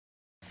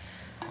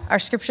Our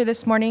scripture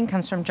this morning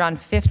comes from John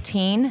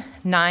 15,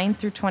 9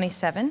 through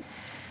 27.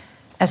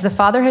 As the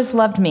Father has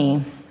loved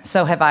me,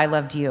 so have I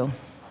loved you.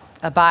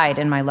 Abide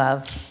in my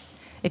love.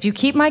 If you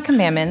keep my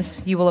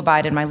commandments, you will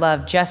abide in my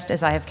love, just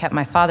as I have kept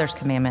my Father's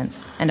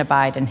commandments and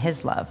abide in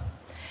his love.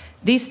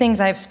 These things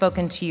I have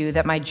spoken to you,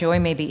 that my joy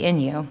may be in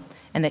you,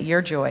 and that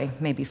your joy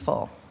may be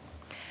full.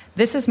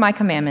 This is my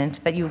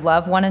commandment, that you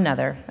love one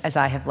another as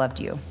I have loved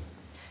you.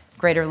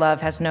 Greater love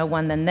has no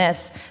one than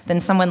this, than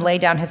someone lay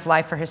down his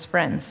life for his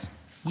friends.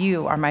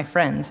 You are my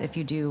friends if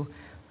you do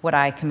what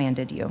I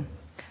commanded you.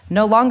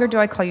 No longer do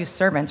I call you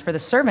servants, for the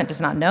servant does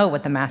not know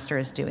what the master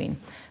is doing,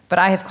 but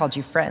I have called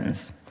you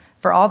friends.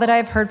 For all that I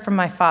have heard from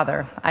my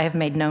Father, I have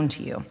made known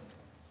to you.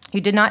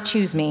 You did not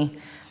choose me,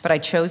 but I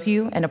chose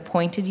you and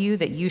appointed you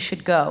that you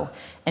should go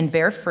and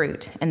bear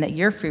fruit, and that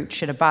your fruit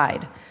should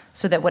abide,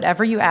 so that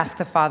whatever you ask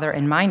the Father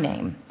in my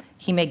name,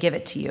 he may give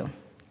it to you.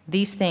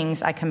 These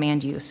things I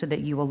command you, so that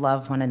you will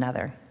love one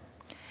another.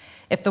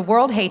 If the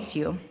world hates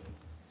you,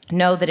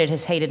 know that it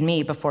has hated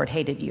me before it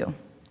hated you.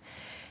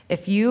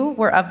 If you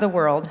were of the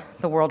world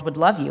would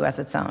love you as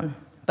its own.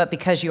 But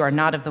because you are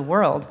not of the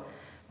world,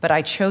 but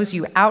I chose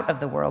you out of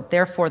the world,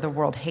 therefore the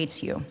world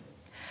hates you.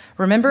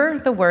 Remember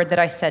the word that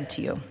I said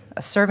to you,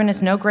 a servant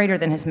is no greater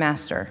than his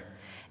master.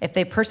 If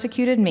they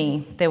persecuted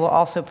me, they will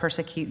also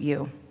persecute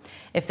you.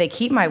 If they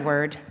keep my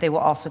word, they will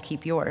also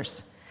keep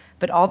yours.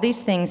 But all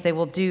these things they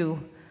will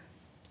do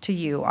to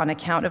you on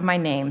account of my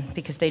name,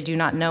 because they do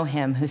not know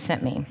him who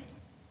sent me.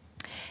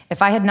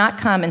 If I had not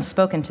come and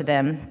spoken to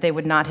them, they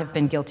would not have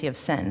been guilty of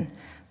sin.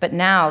 But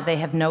now they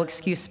have no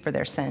excuse for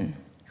their sin.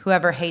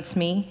 Whoever hates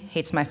me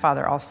hates my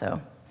Father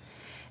also.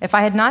 If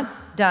I had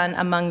not done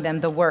among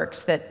them the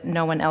works that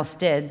no one else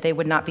did, they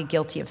would not be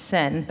guilty of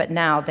sin. But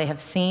now they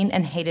have seen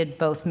and hated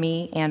both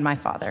me and my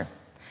Father.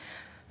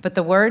 But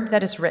the word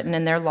that is written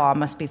in their law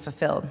must be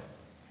fulfilled.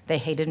 They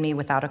hated me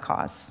without a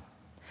cause.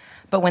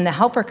 But when the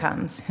Helper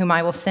comes, whom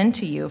I will send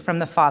to you from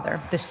the Father,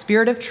 the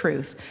Spirit of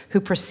truth,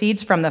 who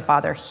proceeds from the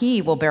Father,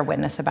 he will bear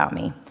witness about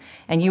me.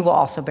 And you will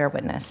also bear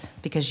witness,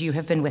 because you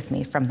have been with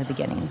me from the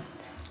beginning.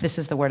 This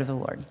is the word of the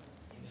Lord.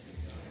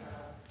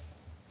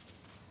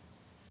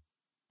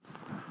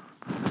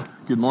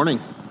 Good morning.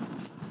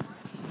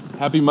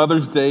 Happy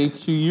Mother's Day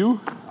to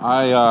you.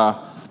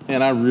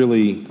 I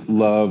really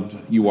loved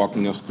you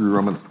walking us through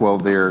Romans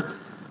 12 there.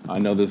 I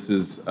know this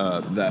is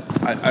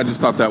I just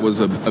thought that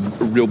was a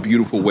real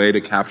beautiful way to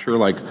capture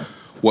like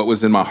what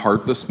was in my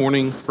heart this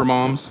morning for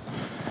moms,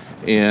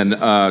 and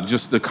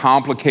just the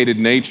complicated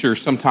nature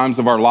sometimes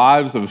of our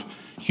lives, of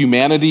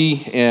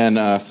humanity.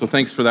 And so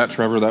thanks for that,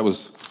 Trevor. That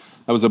was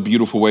a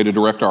beautiful way to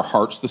direct our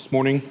hearts this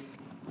morning.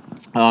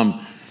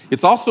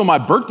 It's also my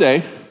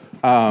birthday,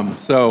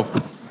 so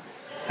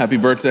happy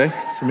birthday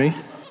to me.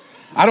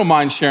 I don't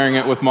mind sharing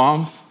it with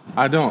moms.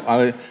 I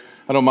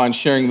don't mind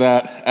sharing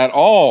that at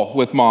all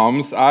with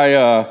moms.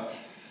 I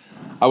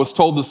was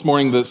told this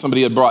morning that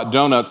somebody had brought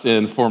donuts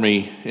in for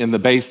me in the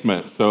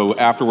basement. So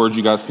afterwards,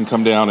 you guys can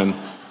come down and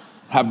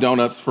have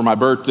donuts for my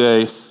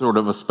birthday, sort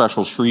of a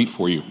special treat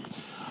for you.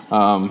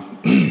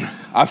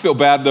 I feel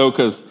bad though,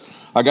 because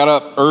I got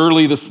up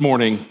early this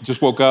morning,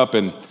 just woke up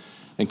and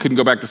couldn't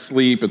go back to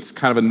sleep. It's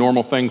kind of a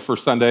normal thing for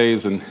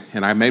Sundays. And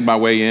I made my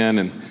way in,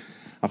 and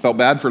I felt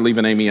bad for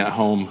leaving Amy at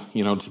home,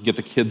 to get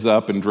the kids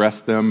up and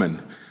dress them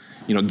and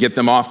get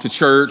them off to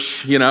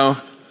church,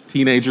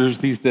 teenagers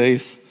these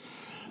days.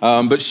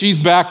 But she's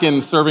back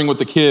in serving with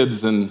the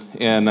kids and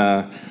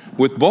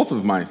with both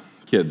of my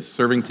kids,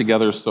 serving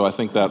together. So I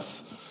think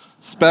that's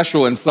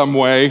special in some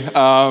way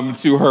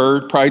to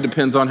her. Probably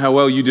depends on how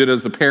well you did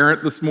as a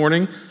parent this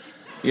morning,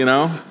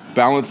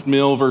 balanced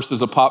meal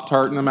versus a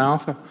Pop-Tart in the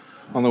mouth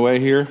on the way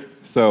here.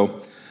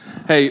 So,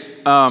 hey,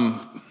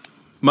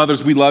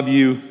 mothers, we love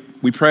you.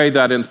 We pray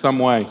that in some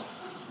way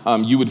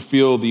you would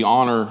feel the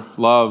honor,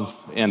 love,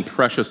 and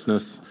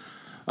preciousness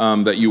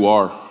that you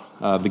are,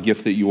 the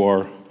gift that you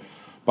are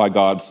by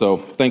God. So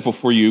thankful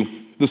for you.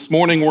 This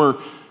morning we're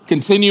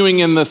continuing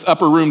in this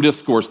upper room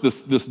discourse,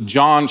 this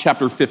John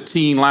chapter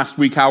 15. Last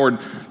week Howard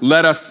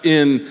led us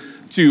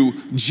into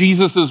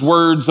Jesus'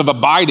 words of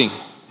abiding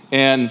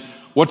and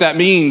what that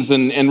means.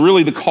 And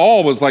really the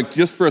call was like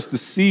just for us to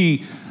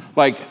see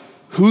like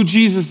who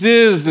Jesus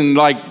is, and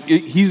like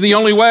he's the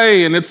only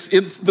way, and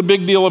it's the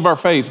big deal of our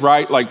faith,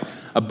 right? Like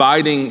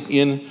abiding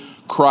in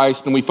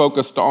Christ, and we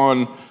focused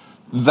on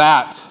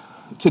that.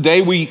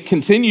 Today we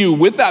continue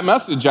with that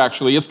message,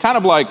 actually. It's kind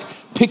of like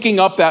picking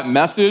up that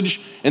message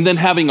and then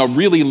having a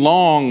really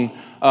long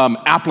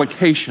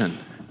application,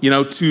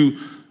 to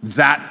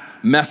that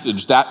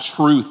message, that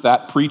truth,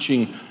 that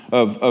preaching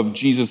of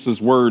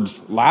Jesus' words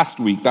last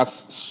week.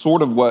 That's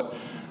sort of what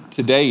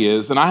today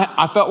is. And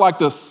I felt like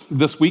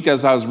this week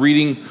as I was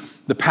reading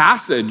the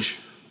passage,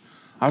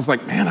 I was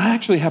like, man, I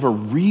actually have a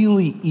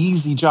really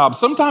easy job.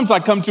 Sometimes I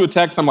come to a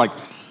text, I'm like,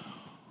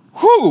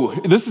 whew,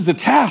 this is a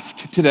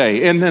task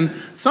today. And then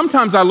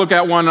sometimes I look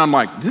at one and I'm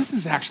like, this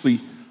is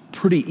actually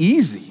pretty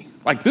easy.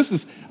 Like this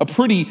is a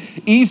pretty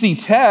easy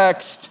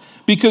text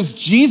because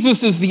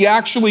Jesus is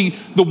actually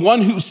the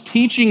one who's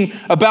teaching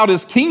about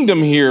his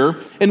kingdom here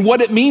and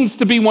what it means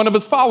to be one of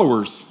his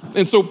followers.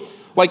 And so,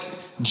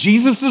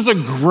 Jesus is a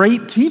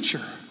great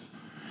teacher.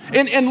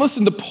 And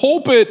listen, the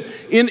pulpit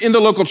in the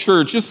local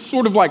church, just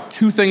sort of like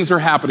two things are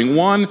happening.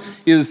 One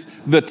is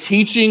the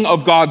teaching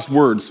of God's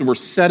word, so we're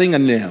setting a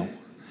nail.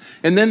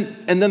 And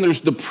then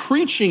there's the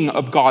preaching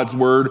of God's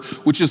word,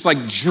 which is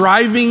like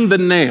driving the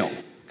nail,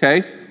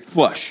 okay?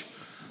 Flush.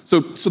 So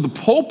the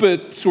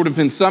pulpit sort of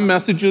in some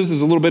messages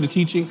is a little bit of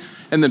teaching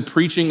and then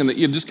preaching, and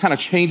it just kind of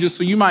changes.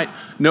 So you might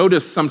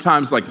notice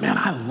sometimes man,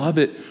 I love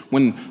it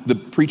when the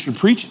preacher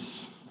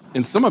preaches.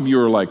 And some of you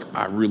are like,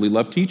 I really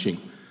love teaching.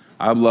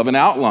 I love an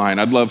outline.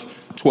 I'd love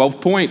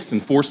 12 points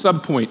and 4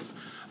 subpoints.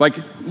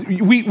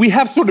 We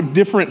have sort of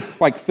different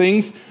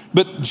things,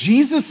 but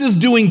Jesus is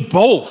doing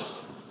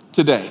both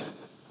today.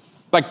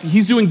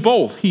 He's doing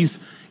both. He's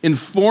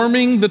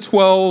informing the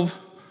 12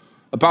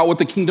 about what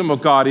the kingdom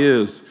of God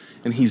is,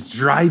 and he's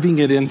driving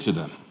it into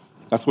them.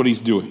 That's what he's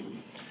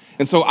doing.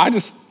 And so I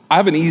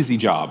have an easy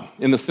job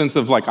in the sense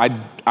of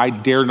I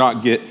dare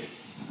not get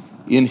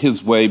in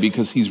his way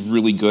because he's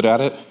really good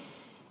at it.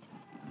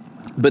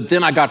 But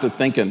then I got to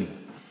thinking,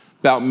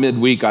 about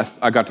midweek,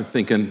 I got to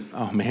thinking,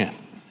 oh man,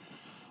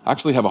 I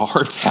actually have a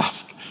hard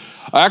task.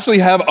 I actually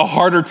have a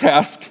harder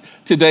task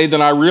today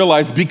than I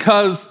realized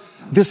because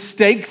the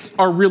stakes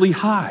are really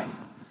high.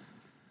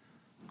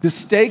 The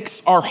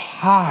stakes are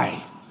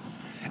high.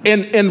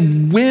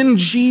 And when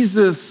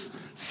Jesus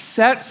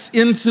sets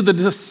into the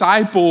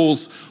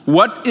disciples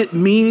what it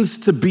means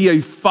to be a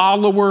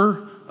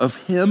follower of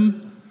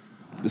him,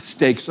 the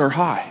stakes are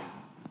high.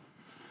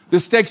 The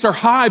stakes are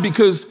high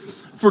because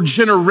for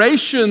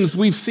generations,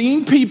 we've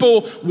seen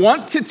people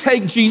want to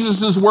take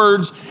Jesus'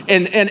 words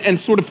and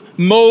sort of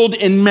mold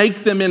and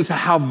make them into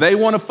how they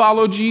want to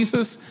follow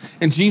Jesus.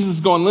 And Jesus is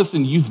going,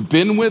 listen, you've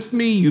been with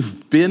me,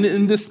 you've been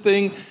in this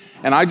thing,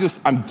 and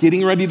I'm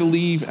getting ready to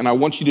leave, and I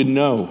want you to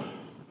know.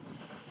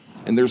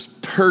 And there's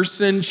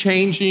person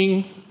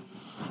changing,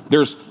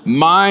 there's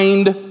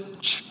mind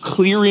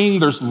clearing,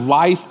 there's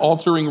life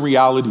altering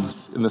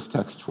realities in this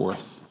text for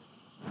us.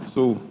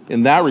 So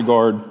in that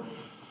regard,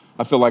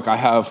 I feel like I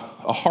have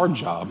a hard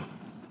job.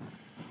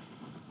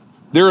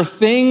 There are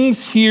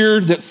things here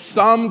that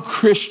some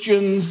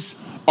Christians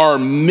are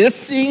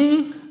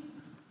missing,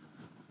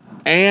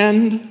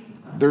 and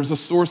there's a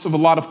source of a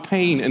lot of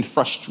pain and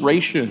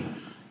frustration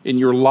in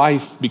your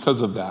life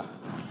because of that,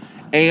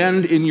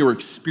 and in your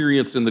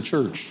experience in the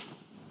church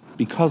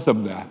because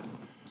of that.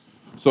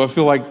 So I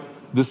feel like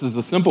this is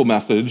a simple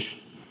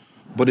message,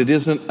 but it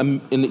isn't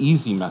an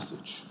easy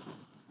message.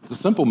 It's a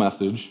simple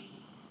message,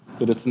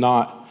 but it's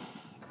not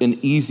an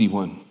easy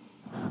one.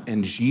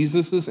 And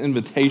Jesus'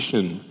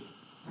 invitation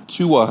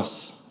to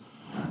us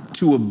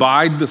to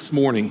abide this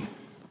morning,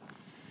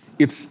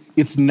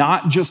 it's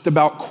not just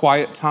about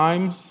quiet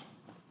times.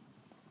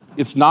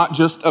 It's not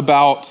just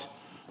about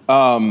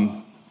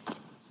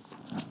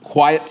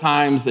quiet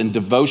times and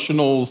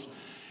devotionals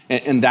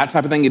and that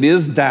type of thing. It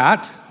is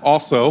that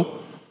also,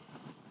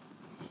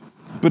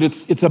 but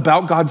it's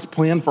about God's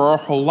plan for our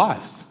whole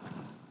lives.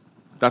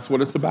 That's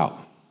what it's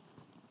about.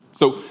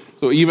 So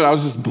even I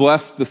was just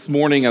blessed this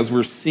morning as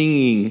we're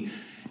singing,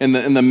 and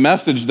the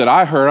message that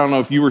I heard, I don't know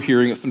if you were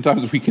hearing it,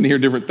 sometimes we can hear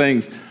different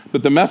things,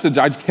 but the message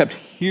I kept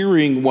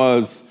hearing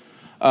was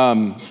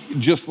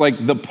just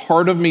the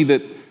part of me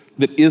that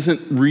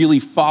isn't really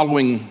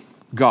following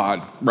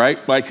God,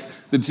 right?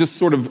 That just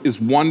sort of is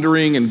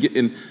wondering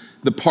and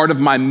the part of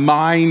my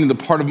mind, the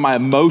part of my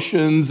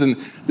emotions, and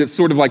that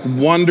sort of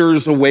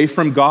wanders away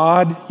from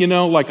God,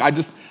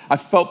 I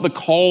felt the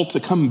call to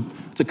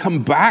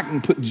come back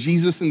and put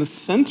Jesus in the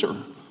center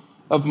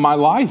of my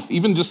life,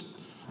 even just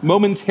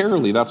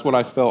momentarily. That's what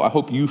I felt. I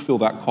hope you feel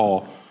that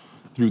call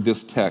through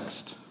this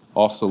text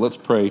also. Let's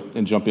pray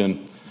and jump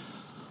in.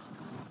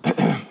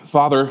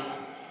 Father,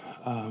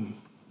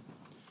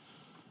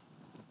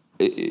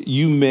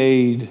 you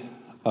made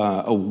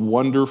a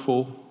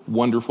wonderful,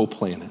 wonderful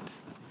planet.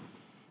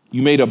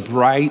 You made a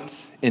bright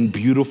and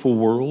beautiful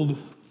world.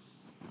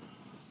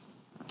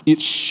 It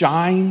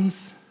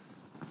shines.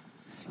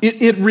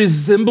 It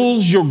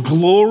resembles your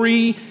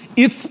glory.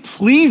 It's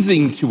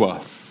pleasing to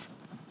us.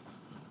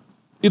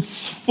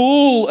 It's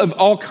full of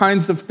all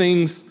kinds of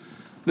things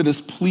that is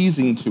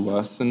pleasing to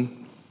us.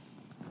 And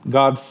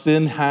God's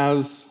sin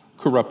has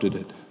corrupted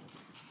it.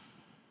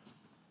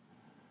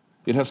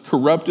 It has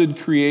corrupted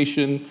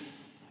creation,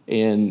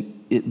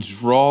 and it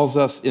draws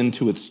us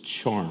into its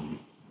charm.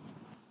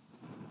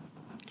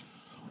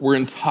 We're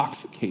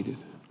intoxicated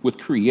with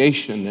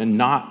creation and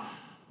not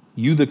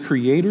you, the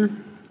creator.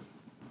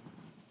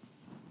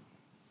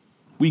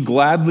 We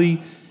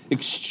gladly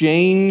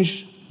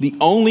exchange the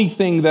only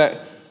thing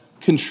that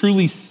can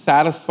truly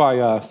satisfy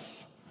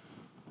us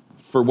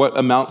for what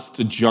amounts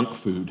to junk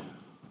food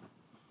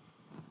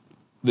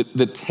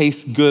that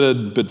tastes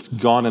good but's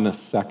gone in a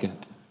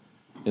second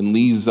and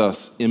leaves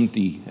us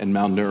empty and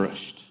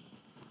malnourished.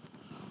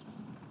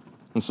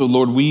 And so,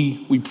 Lord,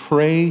 we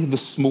pray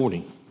this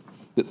morning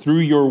that through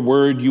your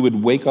word you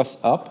would wake us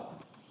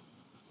up,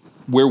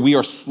 where we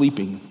are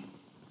sleeping.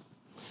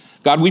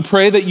 God, we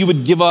pray that you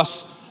would give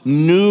us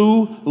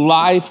new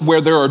life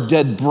where there are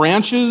dead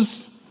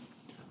branches.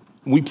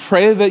 We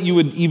pray that you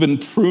would even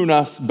prune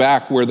us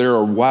back where there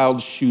are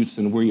wild shoots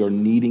and we are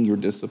needing your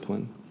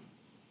discipline.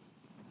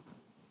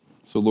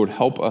 So Lord,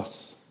 help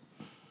us.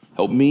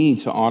 Help me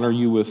to honor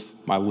you with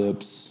my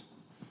lips.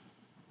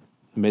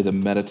 And may the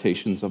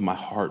meditations of my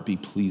heart be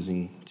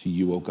pleasing to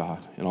you, O God.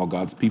 And all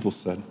God's people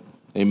said,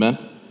 amen.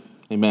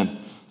 Amen.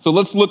 So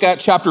let's look at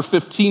chapter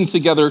 15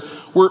 together.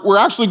 We're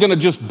actually going to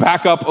just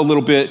back up a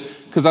little bit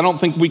because I don't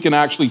think we can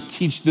actually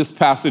teach this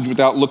passage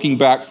without looking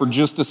back for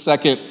just a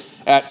second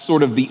at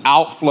sort of the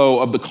outflow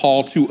of the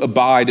call to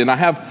abide. And I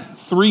have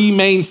three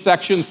main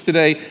sections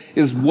today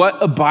is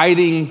what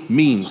abiding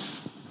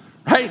means,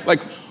 right?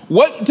 Like,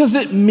 what does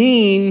it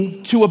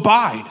mean to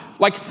abide?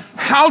 Like,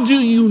 how do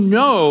you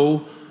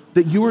know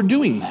that you are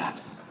doing that?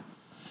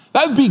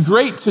 That would be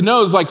great to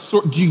know is like,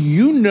 so, do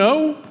you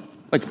know?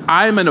 Like,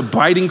 I'm an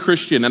abiding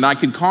Christian, and I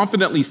can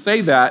confidently say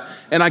that,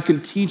 and I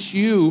can teach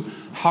you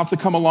how to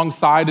come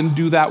alongside and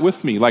do that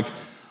with me. Like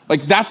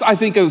that's, I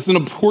think, is an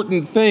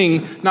important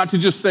thing, not to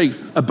just say,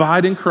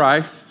 abide in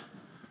Christ.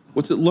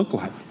 What's it look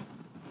like?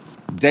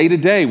 Day to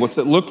day, what's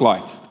it look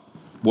like?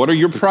 What are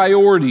your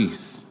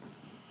priorities?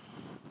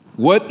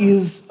 What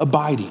is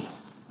abiding?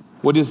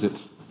 What is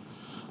it?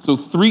 So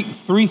three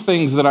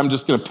things that I'm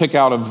just going to pick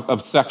out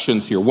of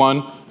sections here.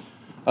 One,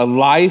 a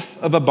life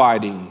of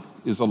abiding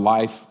is a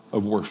life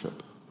of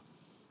worship.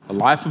 A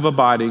life of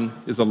abiding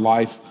is a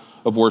life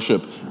of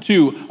worship.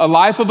 Two, a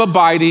life of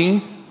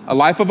abiding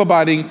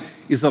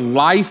is a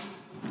life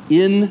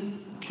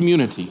in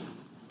community.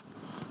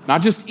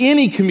 Not just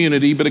any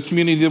community, but a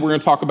community that we're going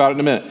to talk about in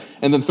a minute.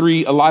 And then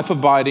three, a life of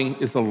abiding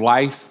is a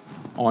life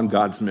on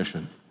God's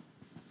mission.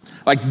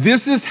 Like,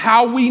 this is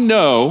how we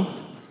know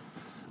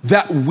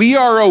that we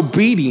are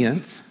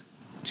obedient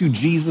to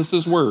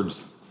Jesus'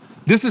 words.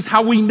 This is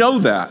how we know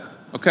that,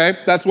 okay?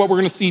 That's what we're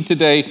going to see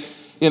today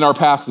in our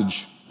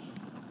passage.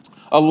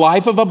 A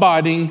life of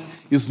abiding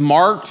is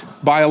marked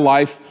by a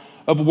life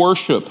of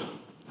worship.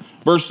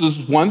 Verses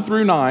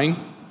 1-9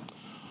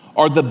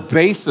 are the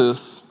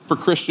basis for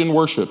Christian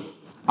worship.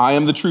 I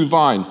am the true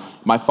vine.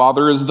 My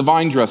Father is the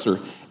vine dresser.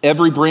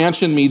 Every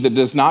branch in me that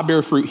does not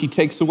bear fruit, he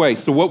takes away.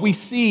 So what we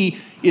see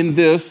in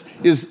this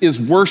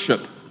is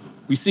worship.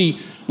 We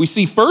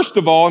see first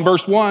of all in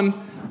verse 1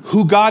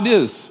 who God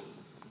is.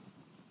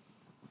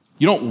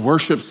 You don't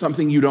worship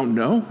something you don't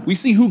know. We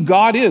see who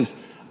God is.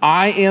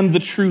 I am the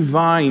true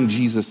vine,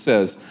 Jesus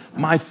says.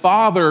 My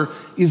Father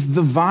is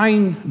the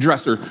vine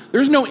dresser.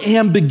 There's no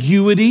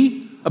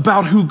ambiguity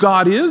about who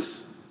God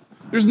is.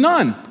 There's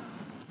none.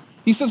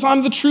 He says,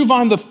 I'm the true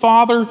vine. The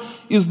Father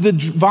is the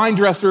vine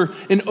dresser.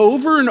 And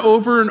over and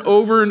over and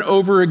over and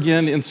over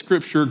again in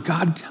Scripture,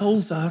 God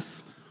tells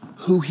us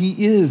who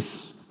he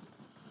is.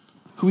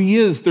 Who he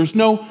is. There's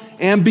no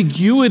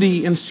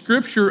ambiguity in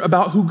Scripture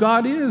about who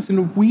God is.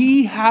 And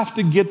we have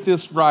to get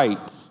this right.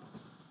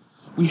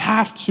 We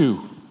have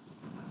to.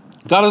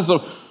 God is a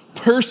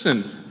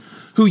person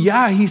who,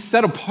 he's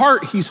set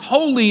apart, he's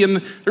holy, and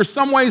there's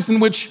some ways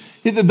in which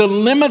the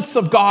limits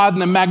of God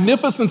and the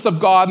magnificence of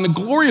God and the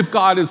glory of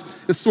God is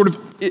sort of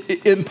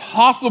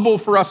impossible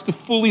for us to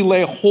fully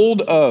lay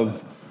hold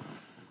of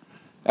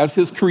as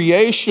his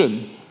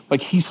creation.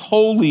 Like, he's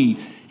holy,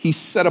 he's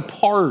set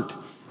apart,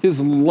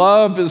 his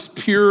love is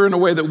pure in a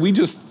way that we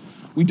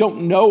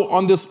don't know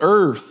on this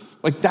earth.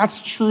 Like,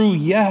 that's true,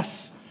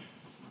 yes,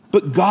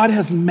 but God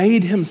has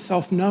made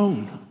himself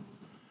known.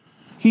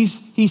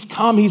 He's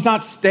come, he's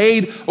not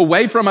stayed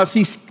away from us.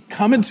 He's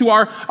come into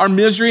our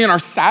misery and our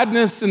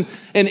sadness, and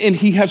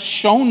he has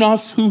shown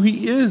us who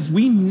he is.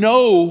 We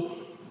know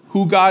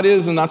who God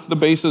is, and that's the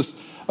basis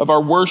of our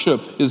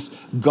worship, is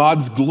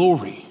God's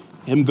glory,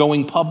 him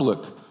going public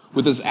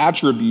with his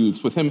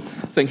attributes, with him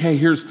saying, hey,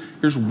 here's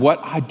what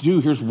I do.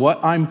 Here's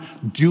what I'm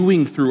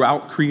doing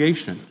throughout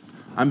creation.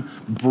 I'm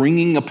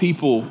bringing a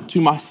people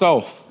to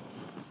myself.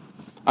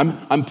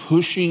 I'm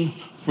pushing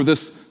for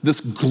this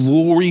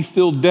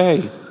glory-filled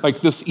day,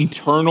 like this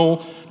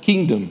eternal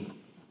kingdom.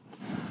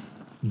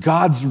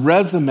 God's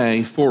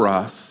resume for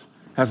us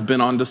has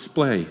been on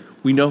display.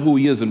 We know who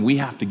he is, and we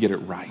have to get it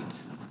right.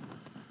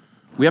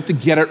 We have to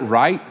get it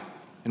right,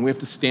 and we have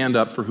to stand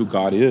up for who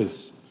God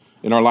is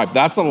in our life.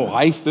 That's a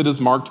life that is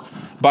marked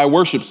by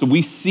worship. So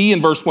we see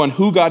in verse 1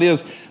 who God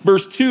is.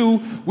 Verse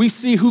 2, we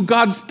see who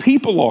God's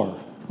people are.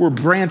 We're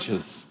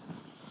branches.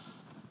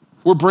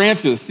 We're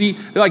branches. See,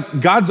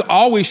 like, God's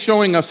always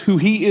showing us who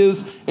he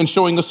is and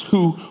showing us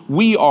who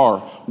we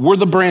are. We're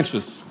the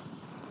branches.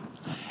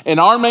 And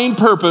our main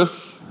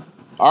purpose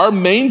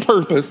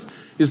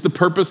is the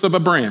purpose of a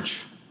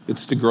branch.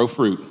 It's to grow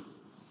fruit.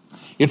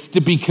 It's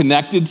to be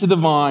connected to the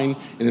vine,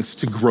 and it's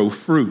to grow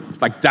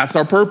fruit. Like, that's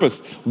our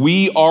purpose.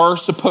 We are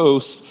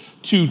supposed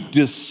to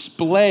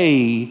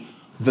display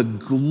the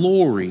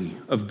glory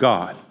of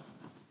God.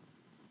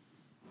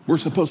 We're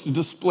supposed to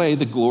display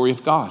the glory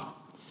of God.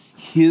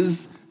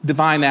 His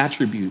divine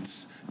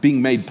attributes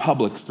being made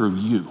public through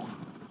you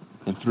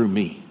and through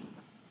me.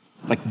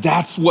 Like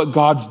that's what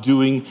God's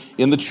doing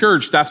in the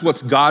church. That's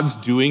what God's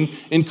doing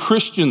in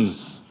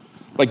Christians.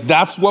 Like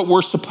that's what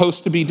we're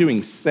supposed to be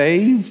doing.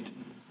 Saved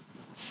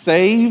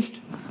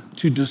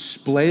to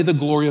display the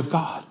glory of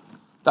God.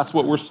 That's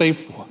what we're saved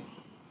for.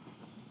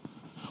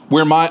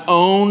 Where my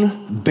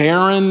own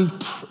barren,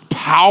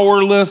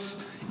 powerless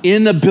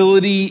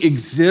inability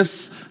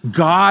exists,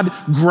 God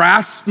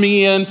grasps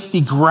me in,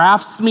 he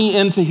grafts me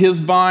into his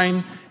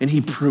vine, and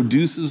he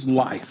produces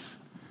life.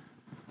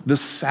 The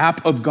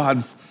sap of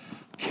God's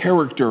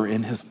character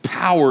and his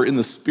power in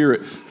the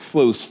Spirit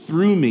flows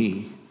through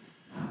me,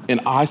 and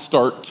I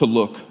start to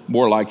look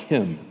more like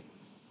him.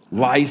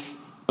 Life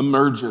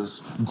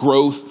emerges,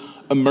 growth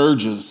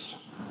emerges.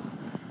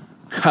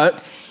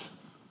 Cuts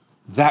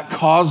that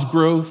cause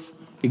growth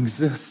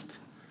exist,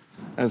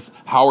 as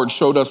Howard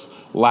showed us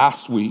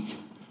last week.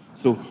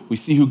 So we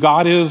see who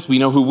God is, we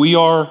know who we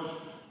are.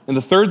 And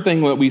the third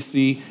thing that we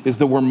see is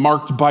that we're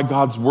marked by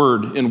God's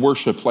word in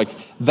worship. Like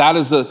that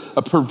is a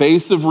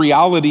pervasive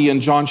reality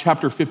in John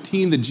chapter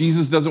 15 that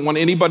Jesus doesn't want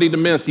anybody to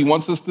miss. He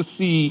wants us to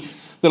see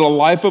that a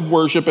life of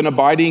worship and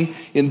abiding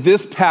in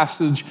this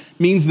passage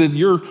means that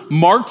you're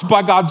marked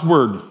by God's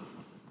word.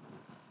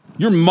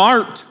 You're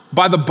marked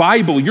by the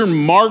Bible. You're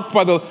marked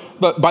by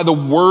the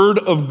word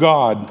of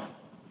God.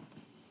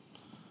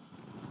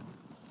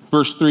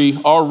 Verse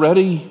 3,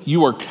 already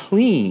you are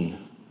clean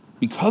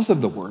because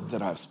of the word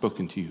that I've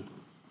spoken to you.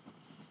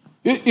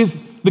 It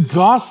is the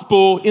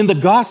gospel. In the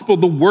gospel,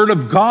 the word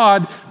of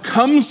God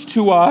comes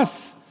to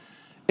us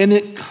and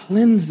it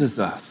cleanses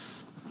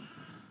us.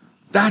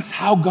 That's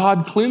how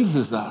God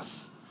cleanses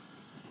us.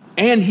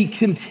 And he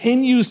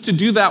continues to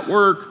do that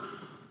work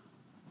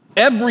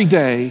every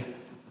day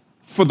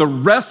for the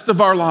rest of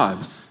our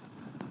lives.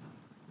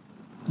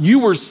 You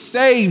were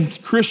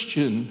saved,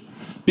 Christian,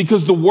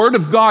 because the word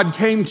of God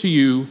came to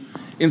you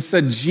and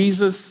said,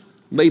 Jesus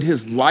laid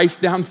his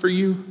life down for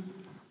you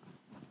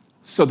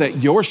so that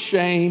your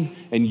shame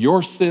and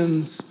your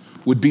sins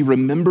would be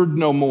remembered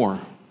no more.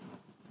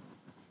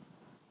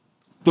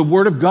 The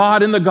word of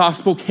God in the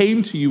gospel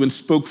came to you and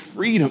spoke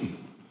freedom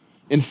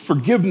and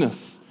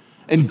forgiveness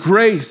and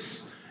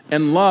grace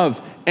and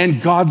love.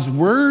 And God's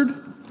word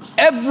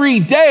every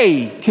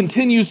day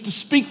continues to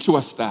speak to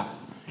us that.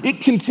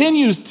 It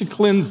continues to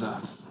cleanse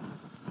us.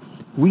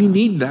 We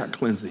need that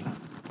cleansing.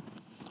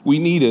 We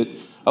need it.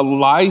 A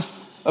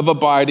life of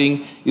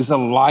abiding is a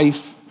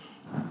life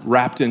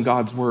wrapped in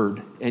God's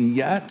word. And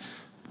yet,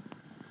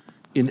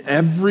 in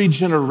every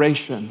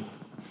generation,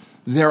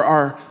 there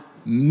are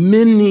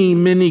many,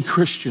 many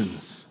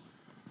Christians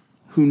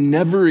who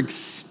never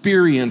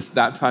experienced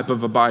that type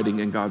of abiding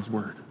in God's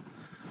word.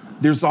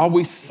 There's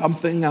always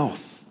something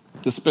else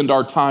to spend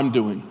our time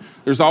doing.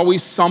 There's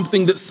always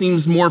something that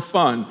seems more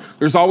fun.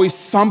 There's always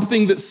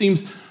something that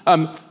seems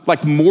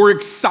like more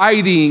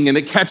exciting and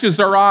it catches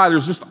our eye.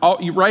 There's just all,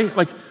 right?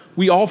 Like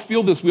we all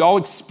feel this, we all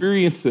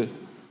experience it.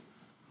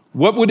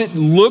 What would it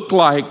look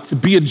like to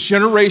be a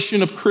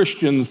generation of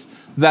Christians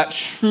that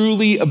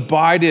truly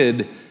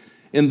abided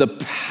in the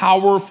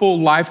powerful,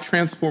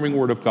 life-transforming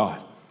word of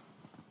God?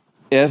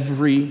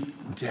 Every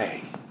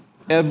day.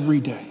 Every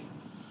day.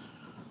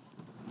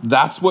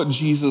 That's what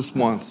Jesus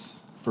wants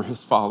for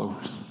his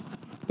followers.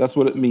 That's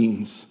what it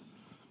means.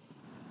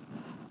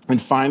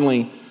 And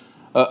finally,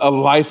 a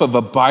life of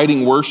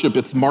abiding worship,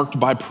 it's marked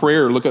by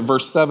prayer. Look at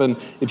verse 7.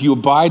 If you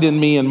abide in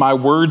me and my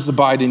words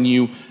abide in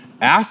you,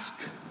 ask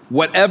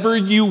whatever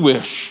you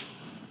wish.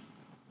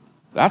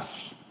 That's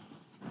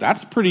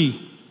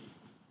pretty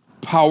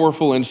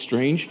powerful and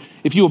strange.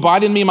 If you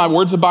abide in me and my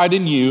words abide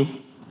in you,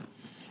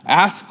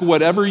 ask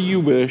whatever you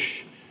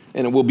wish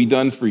and it will be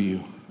done for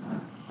you.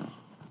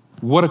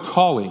 What a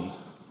calling.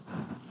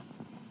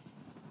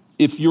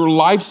 If your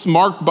life's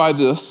marked by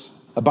this,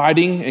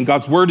 abiding and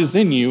God's word is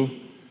in you,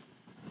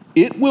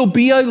 it will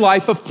be a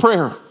life of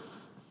prayer.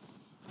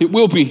 It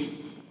will be.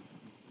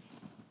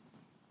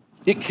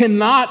 It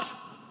cannot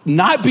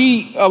not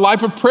be a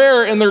life of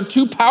prayer. And there are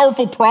two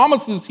powerful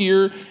promises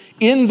here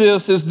in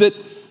this is that,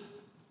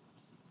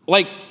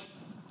 like,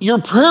 your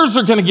prayers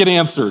are going to get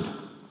answered.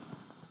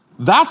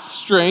 That's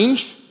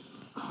strange.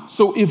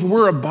 So if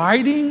we're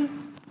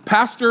abiding,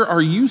 Pastor,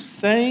 are you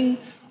saying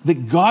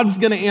that God's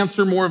going to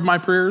answer more of my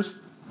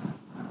prayers?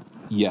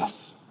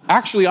 Yes.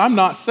 Actually, I'm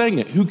not saying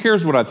it. Who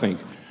cares what I think?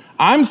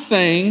 I'm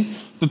saying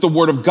that the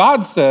word of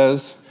God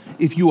says,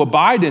 if you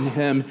abide in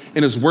him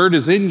and his word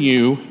is in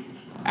you,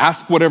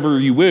 ask whatever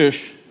you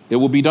wish, it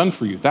will be done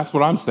for you. That's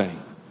what I'm saying.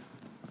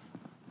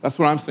 That's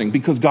what I'm saying,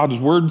 because God's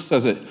word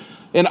says it.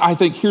 And I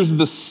think here's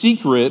the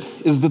secret,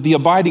 is that the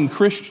abiding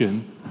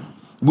Christian,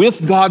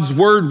 with God's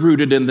word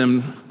rooted in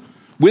them,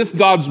 with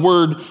God's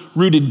word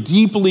rooted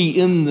deeply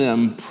in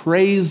them,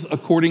 prays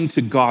according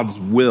to God's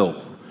will.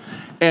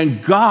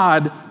 And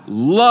God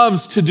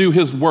loves to do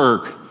his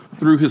work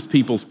through his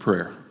people's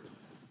prayer.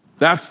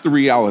 That's the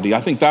reality.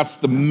 I think that's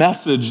the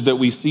message that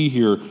we see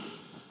here.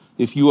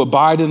 If you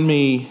abide in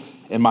me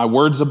and my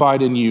words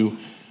abide in you,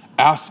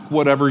 ask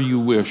whatever you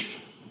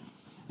wish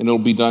and it'll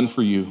be done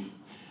for you.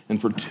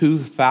 And for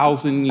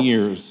 2,000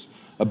 years,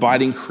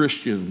 abiding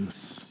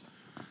Christians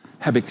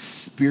have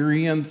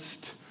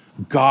experienced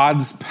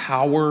God's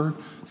power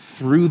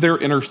through their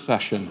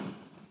intercession,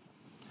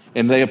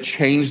 and they have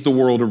changed the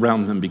world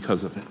around them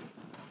because of it.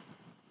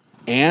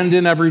 And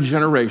in every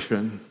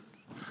generation,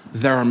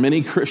 there are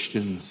many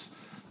Christians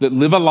that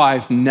live a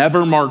life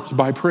never marked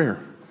by prayer,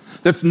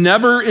 that's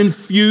never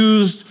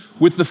infused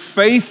with the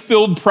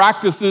faith-filled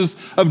practices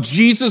of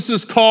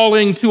Jesus'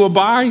 calling to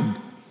abide.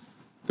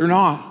 They're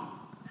not.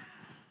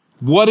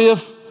 What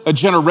if a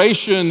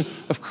generation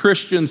of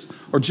Christians,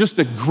 or just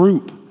a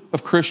group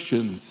of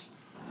Christians,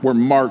 were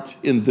marked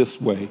in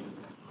this way?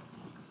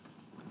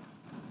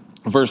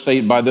 Verse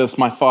 8, by this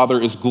my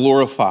Father is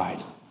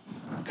glorified.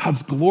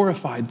 God's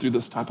glorified through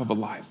this type of a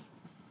life.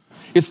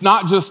 It's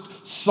not just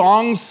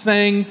songs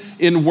sang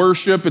in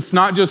worship. It's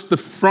not just the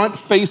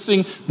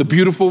front-facing, the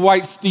beautiful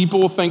white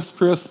steeple. Thanks,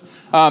 Chris.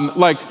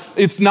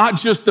 It's not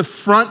just the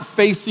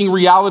front-facing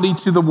reality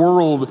to the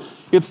world.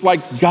 It's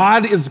like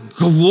God is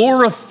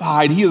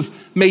glorified. He is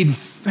made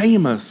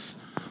famous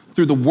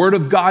through the word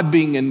of God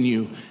being in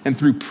you, and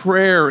through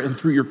prayer, and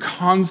through your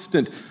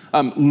constant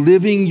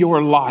living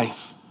your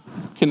life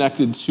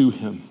connected to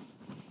him.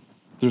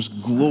 There's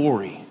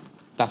glory.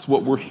 That's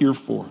what we're here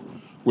for.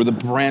 We're the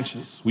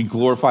branches. We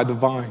glorify the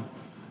vine.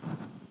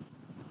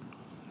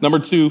 Number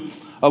 2,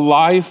 a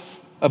life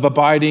of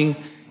abiding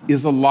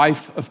is a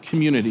life of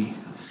community.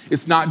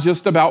 It's not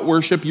just about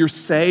worship. You're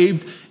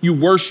saved. You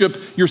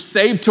worship. You're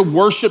saved to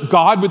worship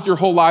God with your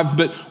whole lives.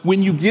 But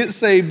when you get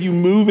saved, you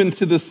move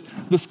into this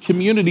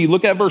community.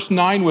 Look at verse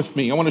 9 with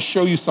me. I want to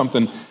show you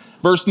something.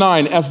 Verse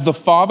 9, as the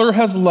Father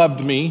has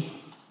loved me,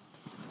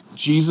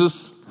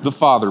 Jesus the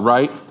Father,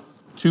 right?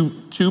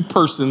 Two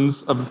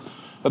persons of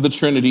the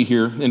Trinity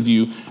here in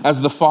view.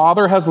 As the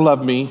Father has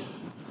loved me,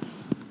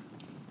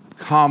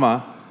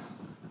 comma,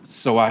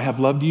 so I have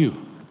loved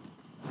you.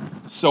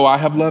 So I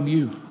have loved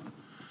you.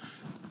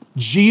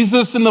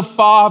 Jesus and the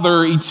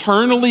Father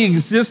eternally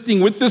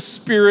existing with the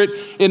Spirit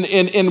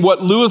in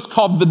what Lewis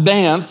called the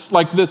dance,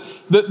 like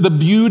the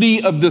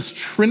beauty of this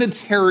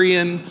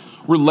Trinitarian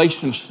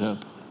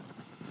relationship.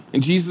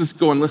 And Jesus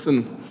going,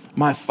 listen,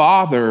 my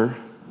Father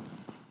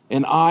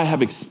and I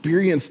have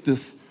experienced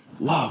this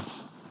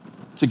love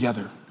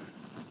together.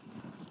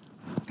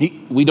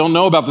 We don't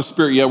know about the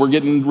Spirit yet. We're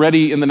getting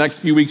ready in the next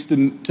few weeks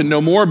to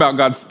know more about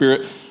God's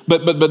Spirit.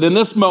 But in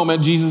this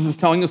moment, Jesus is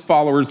telling his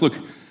followers, look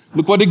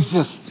what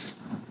exists.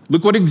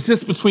 Look what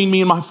exists between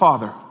me and my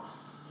Father.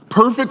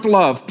 Perfect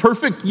love,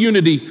 perfect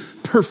unity,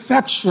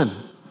 perfection.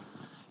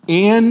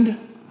 And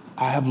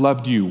I have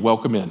loved you.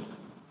 Welcome in.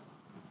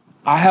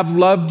 I have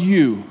loved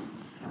you.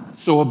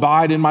 So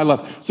abide in my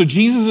love. So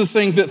Jesus is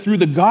saying that through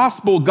the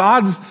gospel,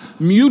 God's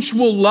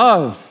mutual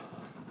love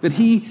that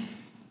he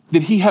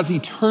has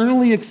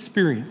eternally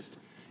experienced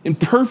in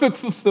perfect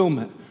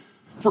fulfillment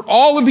for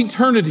all of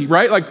eternity,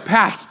 right? Like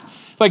past,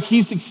 like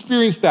he's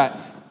experienced that.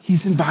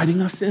 He's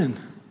inviting us in.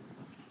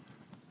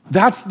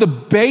 That's the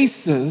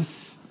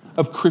basis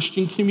of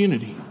Christian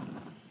community.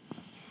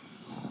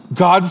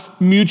 God's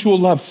mutual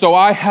love. So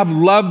I have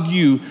loved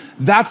you.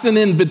 That's an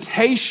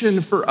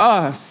invitation for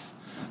us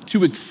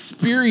to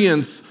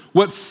experience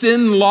what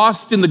sin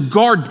lost in the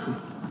garden.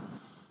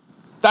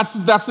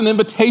 That's an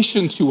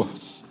invitation to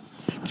us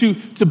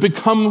to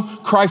become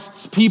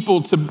Christ's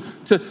people, to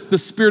the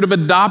spirit of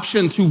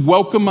adoption, to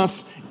welcome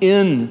us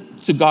in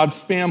to God's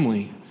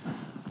family.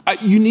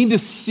 You need to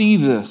see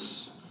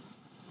this.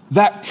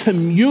 That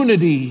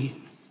community,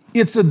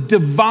 it's a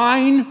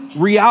divine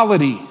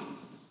reality.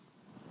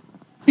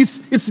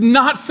 It's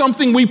not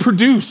something we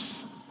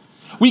produce.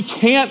 We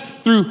can't,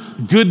 through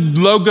good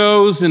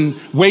logos and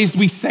ways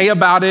we say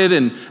about it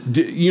and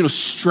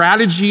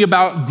strategy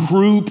about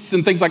groups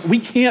and things like, we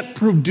can't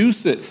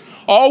produce it.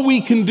 All we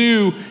can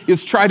do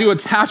is try to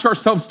attach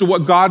ourselves to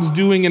what God's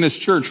doing in his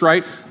church,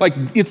 right? Like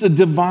it's a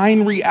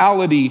divine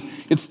reality.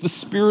 It's the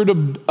spirit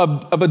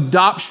of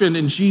adoption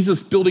and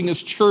Jesus building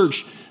his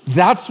church.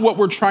 That's what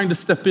we're trying to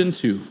step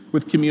into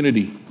with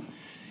community.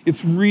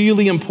 It's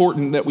really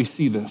important that we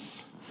see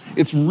this.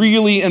 It's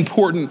really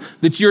important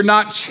that you're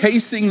not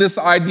chasing this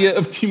idea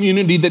of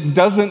community that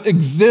doesn't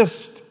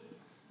exist.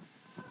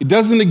 It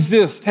doesn't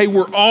exist. Hey,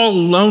 we're all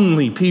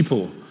lonely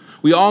people.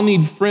 We all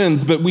need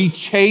friends, but we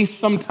chase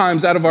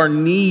sometimes out of our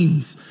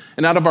needs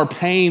and out of our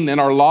pain and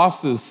our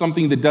losses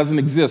something that doesn't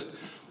exist.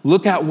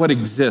 Look at what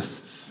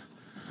exists.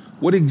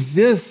 What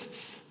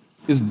exists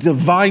is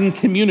divine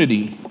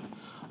community.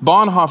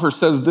 Bonhoeffer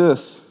says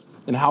this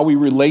and how we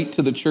relate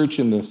to the church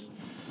in this.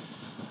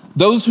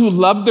 Those who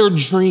love their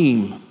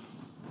dream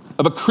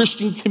of a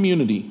Christian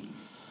community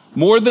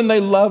more than they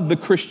love the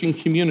Christian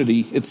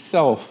community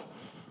itself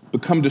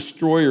become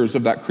destroyers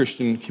of that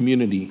Christian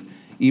community,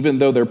 even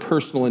though their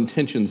personal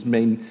intentions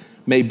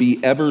may be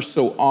ever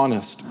so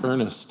honest,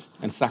 earnest,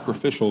 and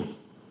sacrificial.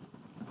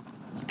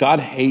 God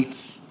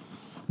hates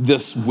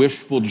this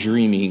wishful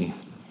dreaming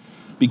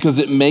because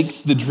it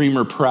makes the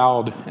dreamer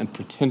proud and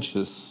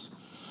pretentious.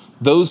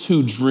 Those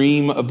who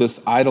dream of this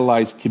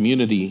idolized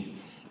community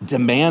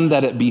demand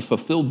that it be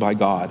fulfilled by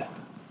God,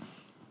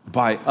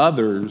 by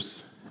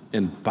others,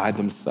 and by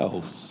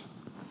themselves.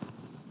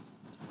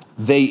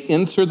 they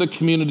enter the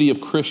community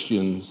of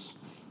Christians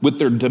with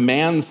their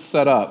demands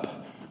set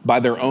up by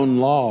their own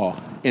law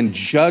and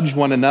judge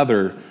one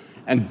another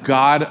and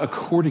God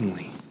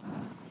accordingly.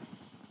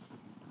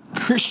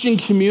 Christian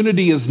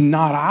community is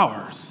not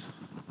ours.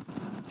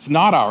 It's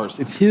not ours,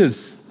 it's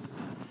his.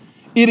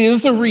 It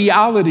is a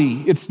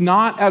reality. It's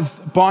not, as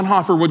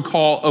Bonhoeffer would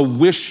call, a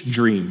wish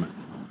dream.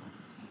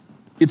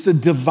 It's a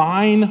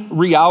divine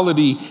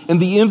reality,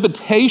 and the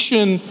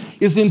invitation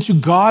is into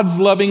God's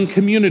loving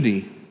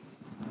community.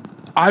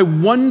 I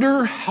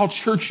wonder how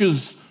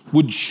churches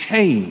would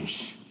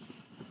change.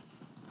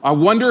 I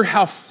wonder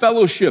how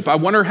fellowship, I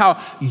wonder how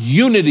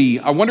unity,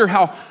 I wonder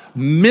how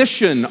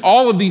mission,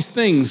 all of these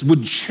things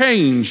would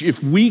change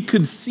if we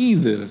could see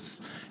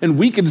this. And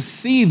we could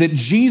see that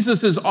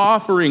Jesus is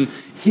offering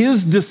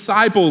his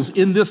disciples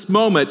in this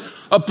moment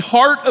a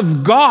part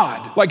of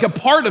God, like a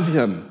part of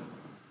him,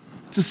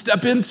 to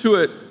step into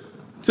it,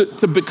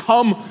 to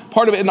become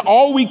part of it. And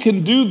all we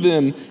can do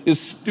then is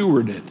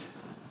steward it,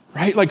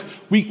 right? Like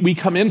we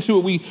come into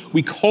it,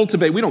 we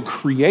cultivate, we don't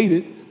create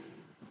it.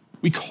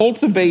 We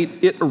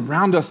cultivate it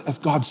around us as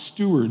God's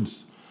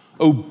stewards,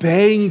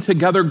 obeying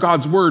together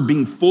God's word,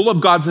 being full of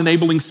God's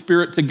enabling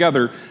spirit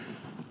together.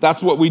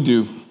 That's what we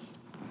do.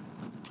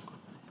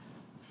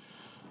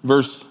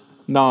 Verse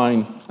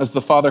 9, as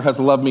the Father has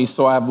loved me,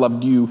 so I have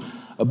loved you.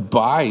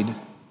 Abide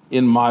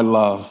in my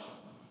love.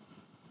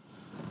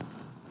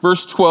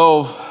 Verse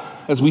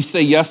 12, as we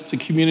say yes to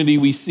community,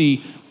 we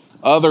see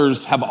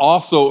others have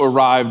also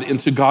arrived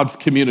into God's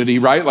community,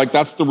 right? Like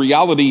that's the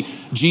reality.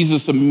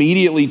 Jesus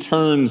immediately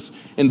turns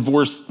in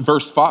verse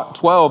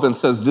 12 and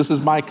says, this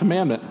is my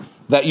commandment,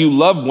 that you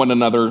love one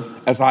another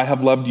as I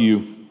have loved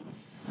you.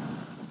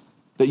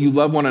 That you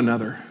love one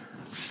another.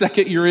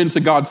 Second, you're into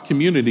God's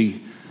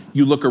community.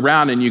 You look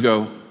around and you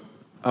go,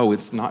 oh,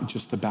 it's not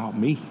just about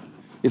me.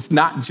 It's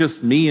not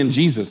just me and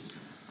Jesus.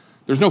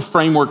 There's no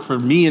framework for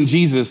me and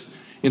Jesus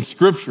in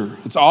Scripture.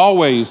 It's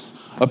always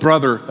a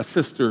brother, a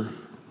sister,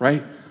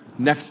 right?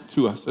 Next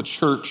to us, a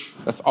church.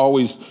 That's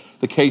always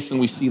the case, and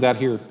we see that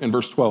here in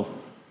verse 12.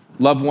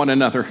 Love one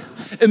another.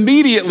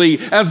 Immediately,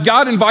 as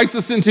God invites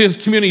us into his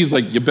community, he's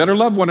like, you better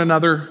love one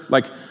another.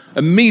 Like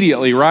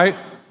immediately, right?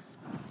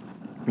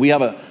 We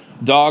have a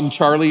dog,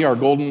 Charlie, our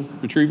golden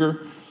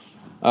retriever.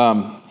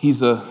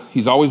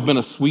 He's always been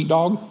a sweet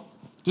dog,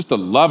 just a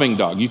loving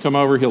dog. You come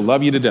over, he'll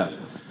love you to death.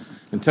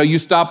 Until you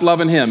stop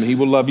loving him, he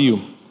will love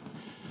you.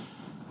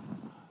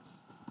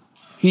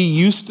 He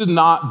used to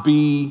not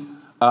be,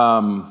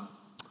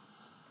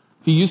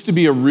 he used to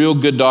be a real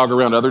good dog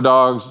around other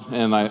dogs,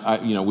 and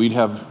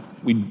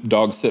we'd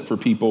dog sit for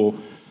people.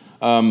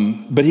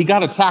 But he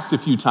got attacked a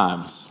few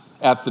times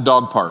at the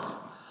dog park.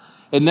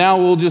 And now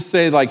we'll just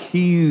say like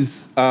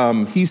he's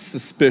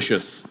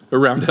suspicious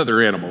around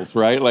other animals,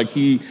 right? Like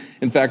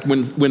in fact,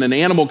 when an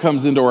animal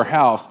comes into our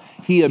house,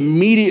 he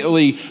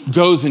immediately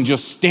goes and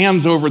just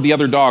stands over the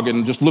other dog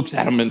and just looks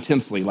at him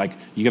intensely, like,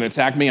 you gonna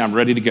attack me? I'm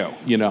ready to go,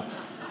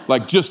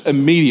 Like just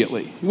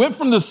immediately. He went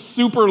from this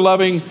super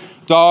loving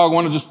dog,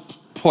 want to just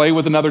play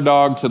with another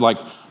dog, to like,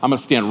 I'm gonna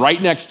stand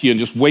right next to you and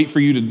just wait for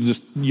you to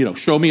just,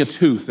 show me a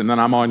tooth and then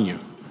I'm on you,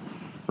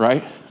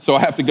 right? So I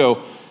have to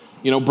go,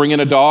 bring in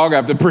a dog. I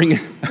have to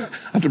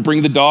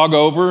bring the dog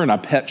over, and I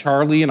pet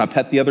Charlie and I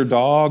pet the other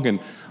dog,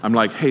 and I'm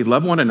like, hey,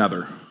 love one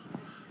another.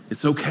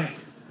 It's okay.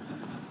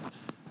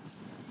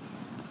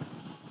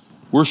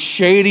 We're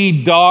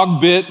shady,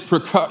 dog-bit,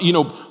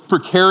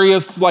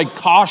 precarious, like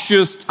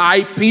cautious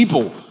type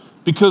people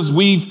because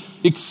we've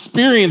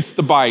experienced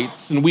the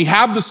bites and we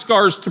have the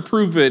scars to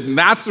prove it, and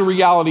that's a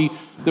reality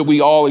that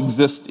we all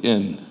exist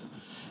in.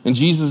 And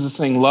Jesus is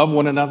saying, love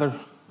one another.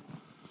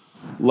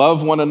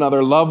 Love one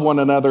another, love one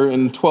another.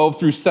 In 12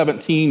 through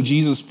 17,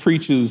 Jesus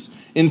preaches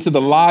into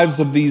the lives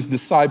of these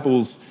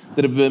disciples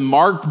that have been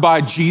marked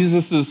by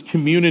Jesus's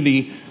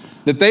community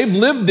that they've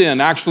lived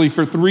in actually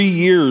for 3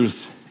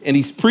 years. And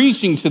he's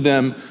preaching to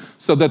them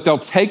so that they'll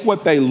take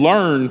what they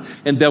learn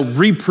and they'll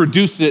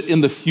reproduce it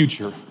in the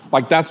future.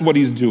 Like that's what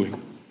he's doing.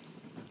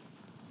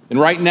 And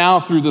right now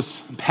through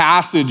this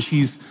passage,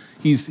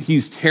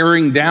 he's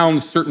tearing down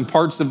certain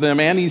parts of them,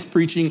 and he's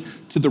preaching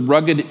to the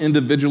rugged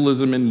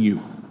individualism in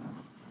you.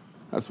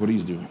 That's what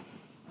he's doing.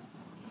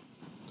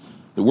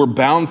 That we're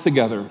bound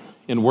together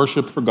in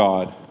worship for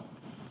God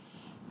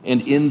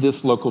and in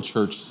this local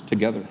church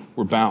together.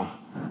 We're bound.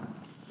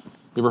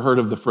 You ever heard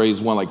of the phrase,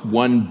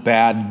 one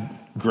bad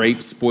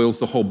grape spoils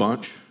the whole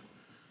bunch?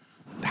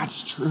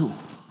 That's true.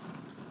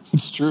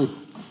 It's true.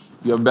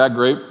 You have a bad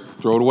grape,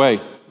 throw it away.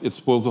 It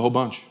spoils the whole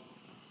bunch.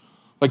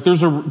 Like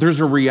there's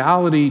a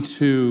reality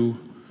to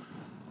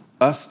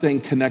us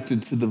staying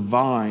connected to the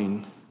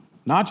vine,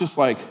 not just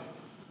like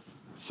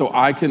so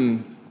I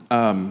can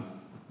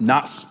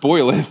not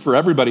spoil it for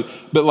everybody,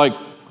 but like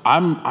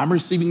I'm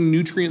receiving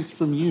nutrients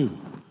from you,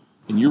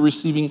 and you're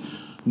receiving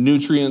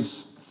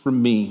nutrients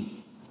from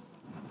me.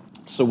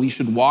 So we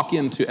should walk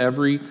into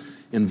every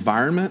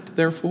environment,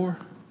 therefore,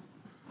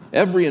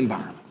 every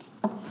environment.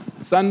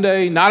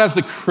 Sunday, not as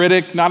a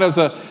critic, not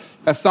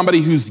as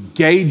somebody who's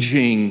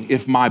gauging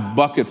if my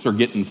buckets are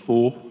getting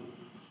full,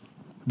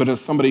 but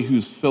as somebody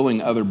who's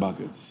filling other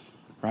buckets,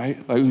 right?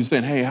 Like who's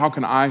saying, hey, how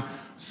can I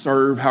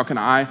serve? How can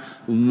I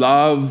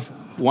love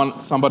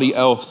somebody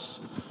else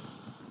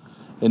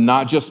and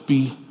not just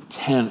be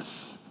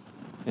tense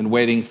and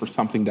waiting for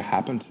something to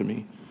happen to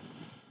me?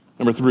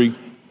 Number 3,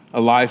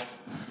 a life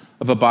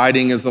of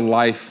abiding is a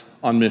life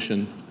on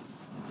mission.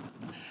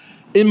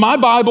 In my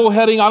Bible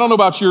heading, I don't know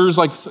about yours,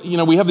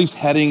 we have these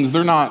headings.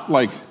 They're not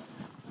like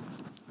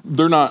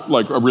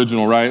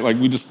original, right? Like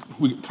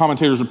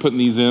commentators are putting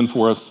these in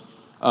for us,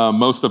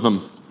 most of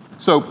them.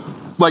 So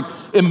like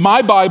in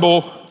my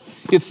Bible,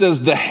 it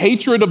says the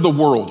hatred of the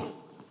world.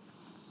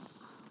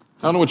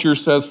 I don't know what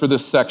yours says for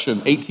this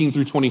section, 18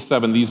 through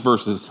 27, these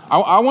verses.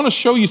 I want to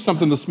show you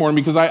something this morning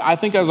because I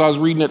think as I was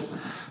reading it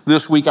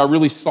this week, I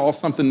really saw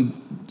something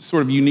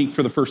sort of unique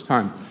for the first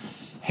time.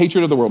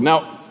 Hatred of the world.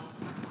 Now,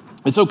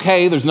 it's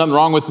okay. There's nothing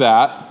wrong with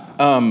that.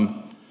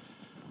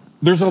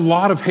 There's a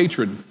lot of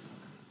hatred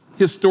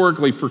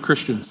historically for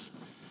Christians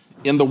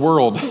in the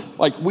world.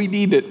 Like we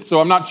need it.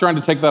 So I'm not trying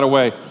to take that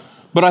away.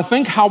 But I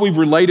think how we've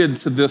related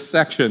to this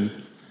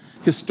section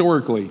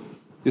historically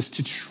is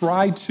to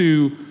try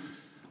to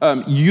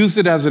use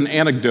it as an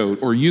anecdote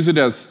or use it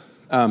as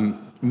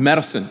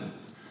medicine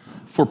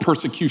for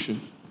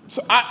persecution.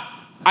 So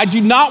I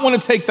do not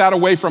want to take that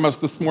away from us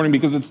this morning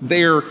because it's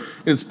there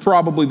and it's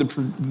probably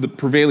the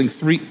prevailing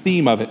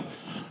theme of it.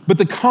 But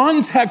the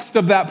context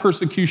of that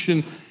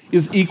persecution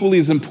is equally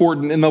as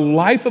important. And the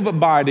life of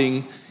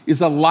abiding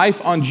is a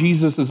life on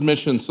Jesus'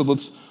 mission. So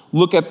let's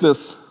look at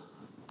this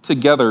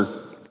together.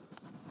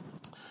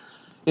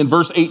 In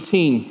verse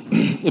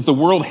 18, if the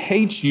world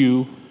hates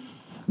you,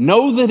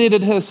 know that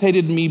it has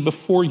hated me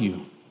before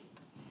you.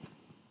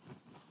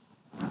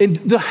 And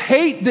the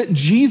hate that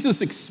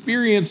Jesus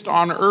experienced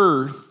on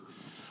earth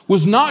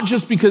was not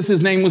just because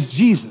his name was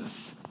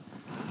Jesus,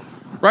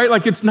 right?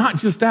 Like it's not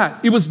just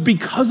that. It was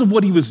because of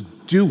what he was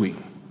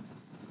doing.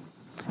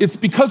 It's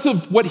because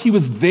of what he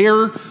was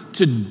there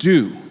to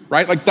do,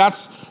 right? Like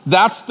that's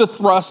the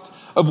thrust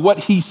of what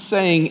he's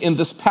saying in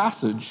this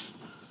passage,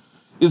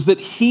 is that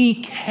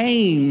he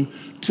came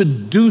to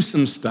do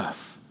some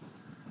stuff.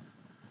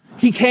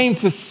 He came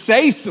to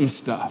say some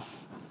stuff.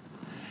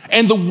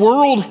 And the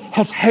world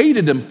has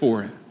hated him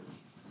for it.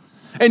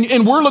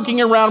 And we're looking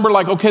around, we're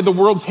like, okay, the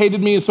world's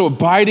hated me, and so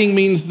abiding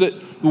means that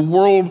the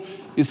world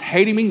is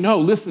hating me. No,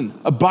 listen,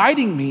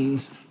 abiding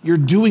means you're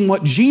doing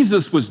what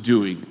Jesus was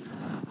doing,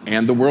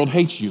 and the world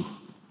hates you.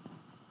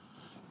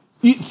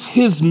 It's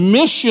his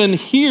mission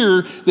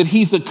here that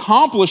he's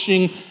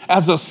accomplishing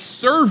as a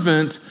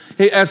servant,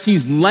 as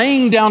he's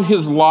laying down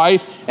his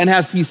life and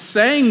as he's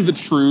saying the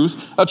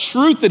truth, a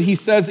truth that he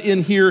says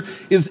in here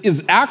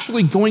is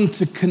actually going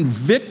to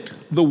convict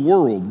the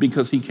world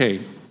because he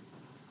came.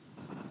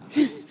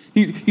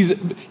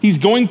 He's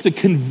going to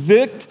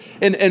convict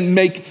and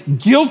make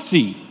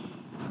guilty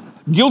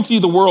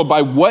the world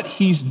by what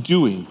he's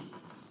doing.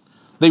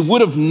 They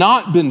would have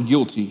not been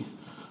guilty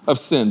of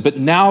sin, but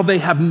now they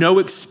have no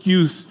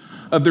excuse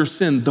of their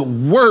sin. The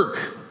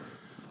work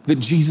that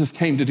Jesus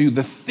came to do,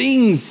 the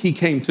things he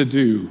came to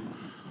do,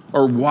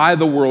 are why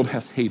the world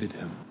has hated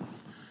him.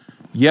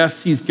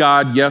 Yes, he's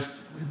God.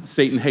 Yes,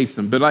 Satan hates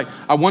him. But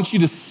I want you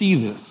to see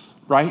this,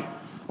 right?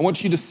 I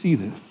want you to see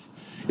this.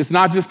 It's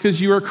not just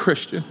because you're a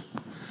Christian.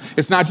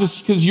 It's not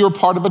just because you're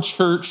part of a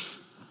church.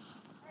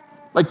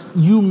 Like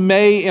you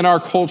may in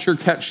our culture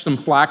catch some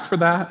flack for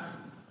that.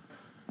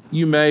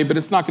 You may, but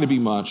it's not going to be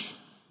much.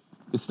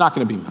 It's not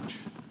going to be much.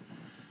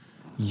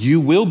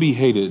 You will be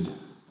hated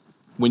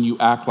when you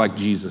act like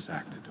Jesus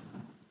acted.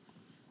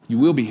 You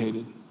will be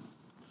hated.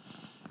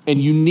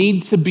 And you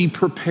need to be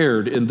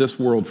prepared in this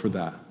world for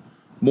that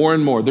more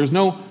and more. There's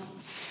no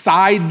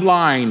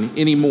sideline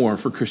anymore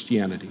for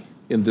Christianity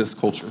in this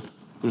culture.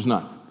 There's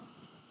none.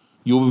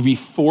 You will be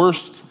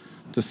forced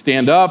to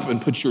stand up and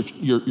put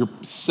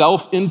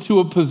yourself into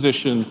a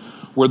position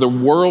where the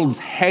world's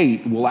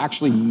hate will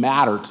actually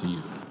matter to you.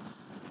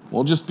 It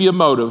won't just be a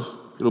motive.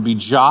 It'll be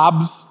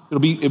jobs. It'll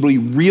be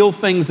real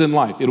things in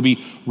life. It'll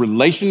be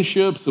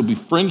relationships. It'll be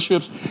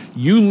friendships.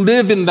 You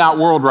live in that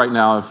world right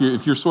now.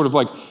 If you're sort of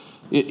like,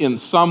 in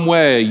some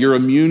way, you're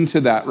immune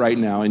to that right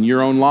now in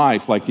your own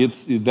life. Like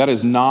that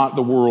is not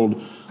the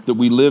world that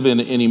we live in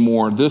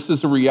anymore. This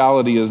is a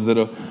reality: is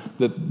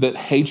that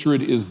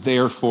hatred is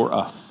there for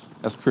us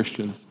as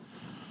Christians.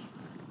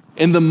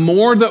 And the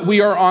more that we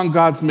are on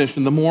God's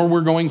mission, the more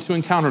we're going to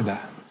encounter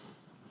that.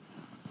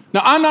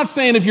 Now, I'm not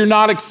saying if you're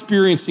not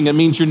experiencing it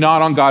means you're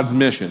not on God's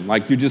mission.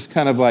 Like you're just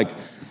kind of like,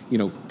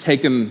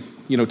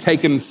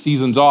 taking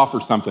seasons off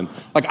or something.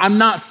 Like I'm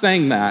not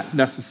saying that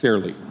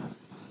necessarily.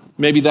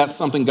 Maybe that's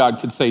something God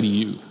could say to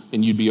you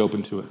and you'd be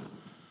open to it.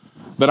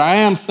 But I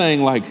am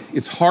saying like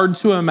it's hard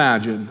to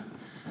imagine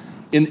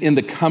in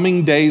the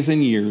coming days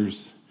and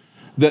years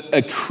that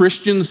a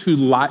Christian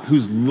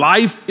whose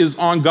life is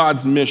on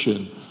God's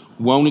mission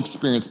won't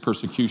experience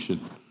persecution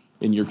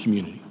in your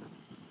community.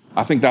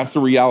 I think that's the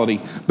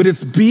reality. But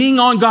it's being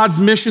on God's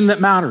mission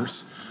that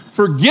matters.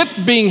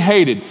 Forget being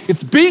hated.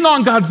 It's being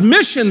on God's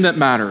mission that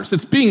matters.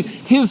 It's being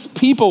his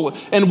people.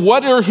 And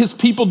what are his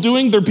people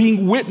doing? They're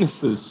being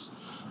witnesses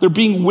They're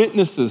being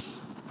witnesses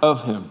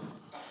of him,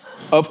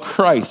 of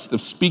Christ,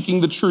 of speaking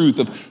the truth,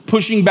 of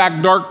pushing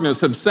back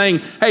darkness, of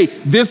saying, hey,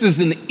 this is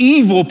an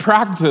evil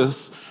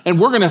practice, and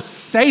we're gonna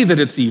say that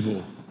it's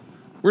evil.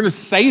 We're gonna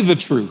say the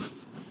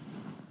truth.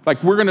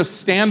 Like, we're gonna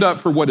stand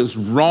up for what is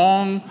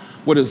wrong,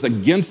 what is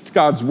against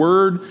God's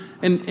word,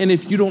 and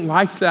if you don't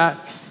like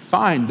that,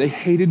 fine, they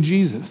hated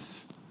Jesus.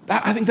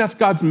 I think that's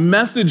God's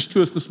message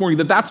to us this morning,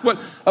 that's what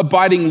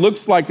abiding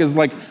looks like, is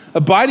like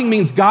abiding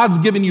means God's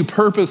given you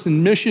purpose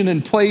and mission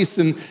and place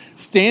and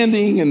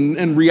standing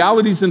and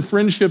realities and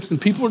friendships, and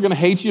people are gonna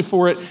hate you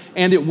for it,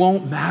 and it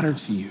won't matter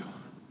to you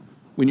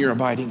when you're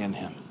abiding in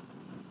him.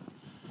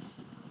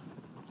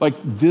 Like,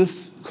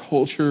 this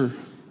culture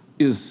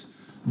is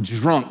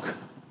drunk.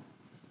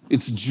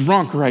 It's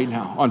drunk right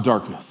now on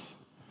darkness.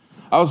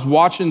 I was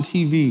watching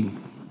TV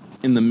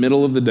in the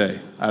middle of the day.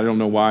 I don't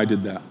know why I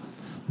did that.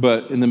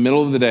 But in the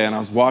middle of the day, and I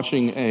was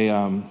watching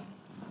a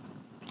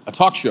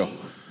talk show.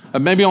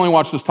 I've maybe only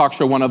watched this talk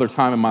show one other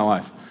time in my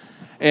life.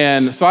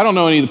 And so I don't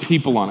know any of the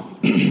people on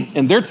it.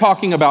 And they're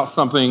talking about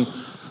something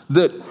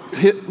that,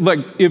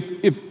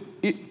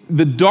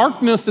 the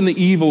darkness and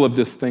the evil of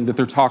this thing that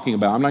they're talking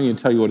about, I'm not gonna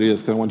tell you what it is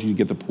because I want you to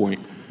get the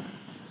point,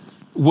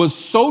 was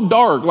so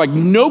dark, like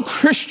no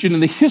Christian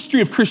in the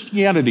history of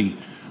Christianity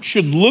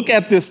should look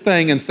at this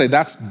thing and say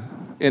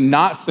and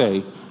not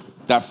say,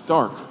 that's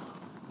dark,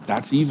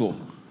 that's evil.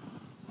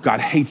 God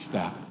hates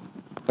that.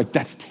 Like,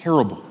 that's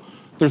terrible.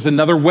 There's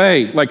another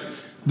way. Like,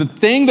 the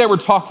thing that we're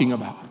talking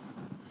about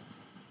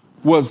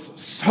was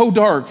so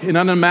dark and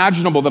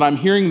unimaginable that I'm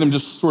hearing them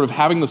just sort of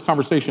having this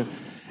conversation.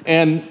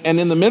 And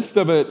in the midst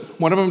of it,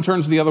 one of them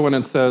turns to the other one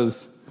and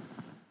says,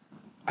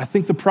 I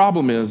think the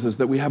problem is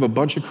that we have a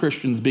bunch of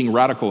Christians being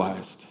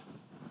radicalized.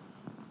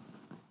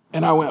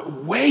 And I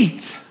went,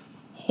 wait,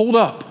 hold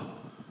up.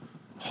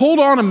 Hold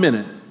on a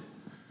minute.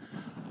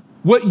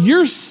 What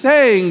you're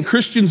saying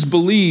Christians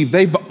believe,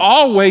 they've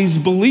always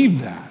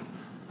believed that.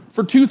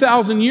 For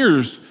 2,000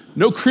 years,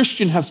 no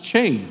Christian has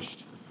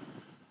changed.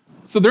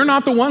 So they're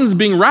not the ones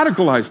being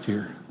radicalized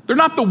here. They're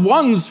not the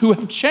ones who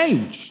have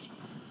changed.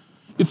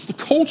 It's the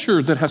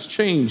culture that has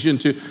changed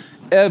into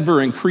ever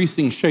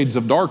increasing shades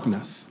of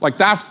darkness. Like,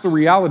 that's the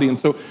reality. And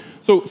so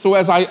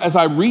as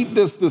I read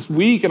this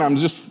week, and I'm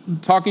just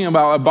talking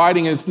about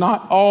abiding, it's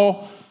not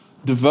all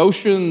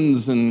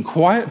devotions and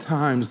quiet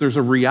times. There's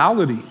a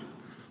reality.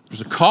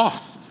 There's a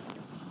cost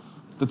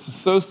that's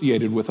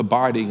associated with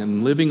abiding,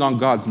 and living on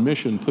God's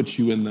mission puts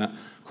you in that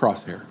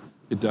crosshair.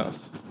 It does.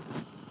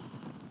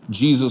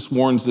 Jesus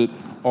warns it,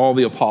 all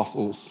the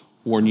apostles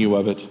warn you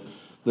of it,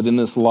 that in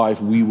this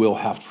life we will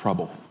have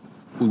trouble.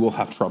 We will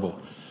have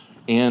trouble.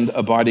 And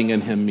abiding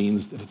in him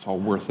means that it's all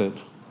worth it.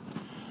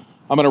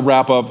 I'm gonna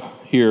wrap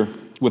up here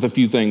with a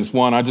few things.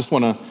 One, I just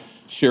wanna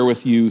share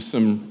with you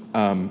some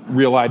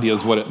real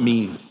ideas what it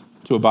means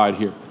to abide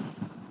here.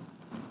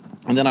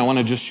 And then I want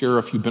to just share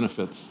a few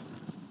benefits.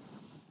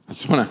 I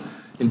just want to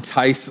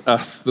entice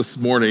us this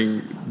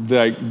morning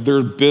that there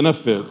are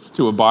benefits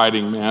to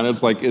abiding, man.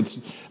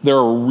 There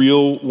are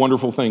real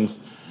wonderful things.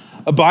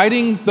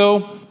 Abiding,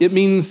 though, it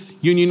means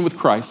union with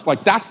Christ.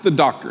 Like, that's the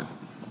doctrine.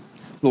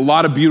 There's a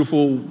lot of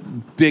beautiful,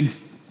 big,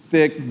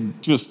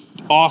 thick, just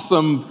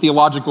awesome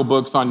theological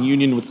books on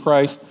union with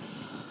Christ.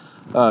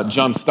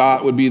 John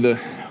Stott would be the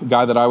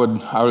guy that I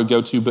would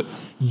go to, but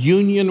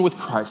union with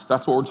Christ,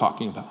 that's what we're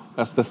talking about.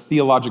 That's the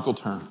theological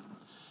term.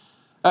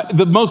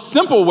 The most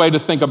simple way to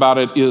think about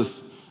it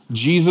is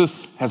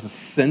Jesus has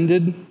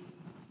ascended.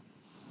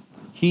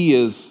 He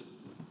is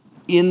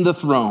in the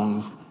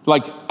throne,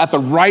 like at the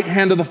right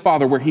hand of the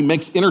Father, where he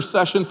makes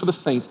intercession for the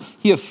saints.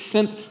 He has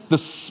sent the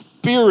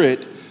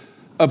Spirit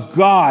of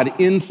God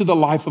into the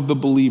life of the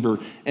believer.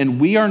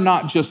 And we are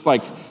not just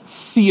like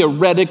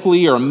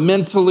theoretically or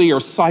mentally or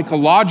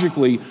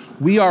psychologically,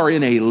 we are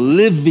in a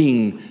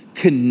living,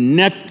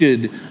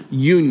 connected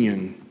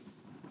union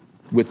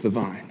with the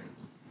vine.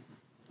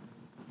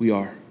 We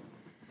are.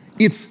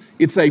 It's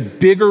a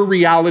bigger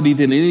reality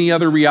than any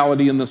other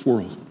reality in this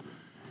world.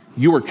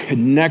 You are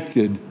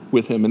connected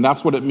with him, and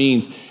that's what it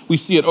means. We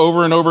see it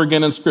over and over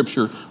again in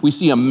Scripture. We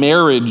see a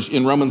marriage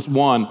in Romans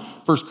 1,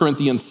 1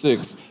 Corinthians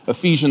 6,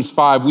 Ephesians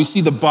 5. We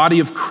see the body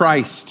of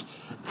Christ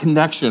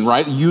connection,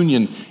 right?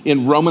 Union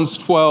in Romans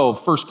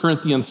 12, 1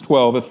 Corinthians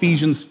 12,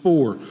 Ephesians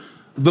 4.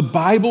 The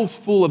Bible's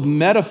full of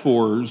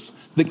metaphors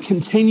that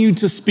continue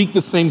to speak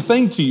the same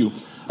thing to you.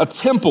 A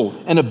temple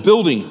and a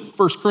building,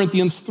 1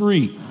 Corinthians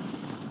 3.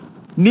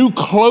 New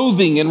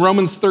clothing in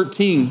Romans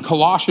 13,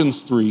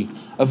 Colossians 3.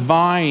 A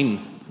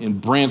vine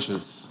and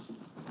branches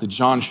that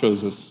John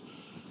shows us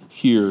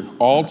here,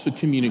 all to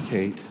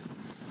communicate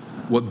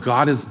what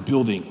God is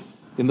building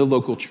in the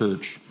local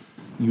church,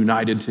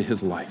 united to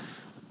his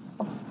life.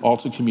 All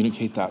to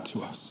communicate that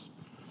to us.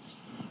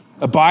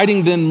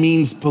 Abiding then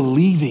means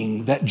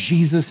believing that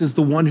Jesus is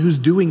the one who's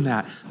doing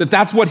that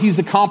that's what he's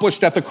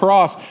accomplished at the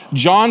cross.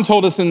 John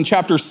told us in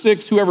chapter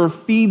 6, whoever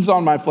feeds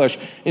on my flesh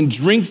and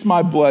drinks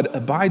my blood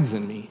abides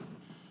in me,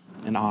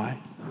 and I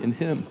in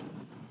him.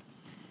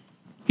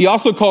 He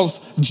also calls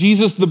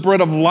Jesus the bread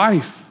of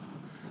life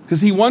because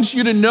he wants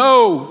you to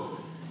know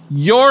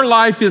Your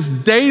life is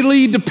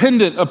daily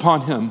dependent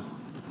upon him.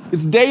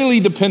 It's daily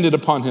dependent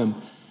upon him.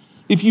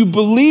 If you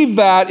believe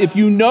that, if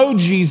you know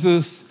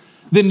Jesus,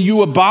 then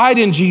you abide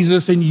in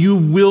Jesus and you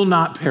will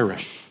not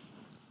perish.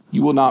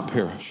 You will not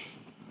perish.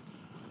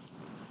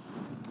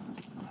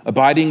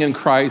 Abiding in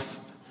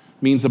Christ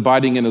means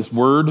abiding in his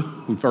word.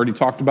 We've already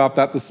talked about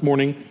that this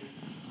morning.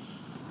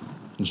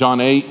 In John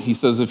 8, he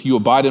says, if you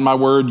abide in my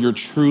word, you're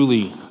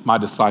truly my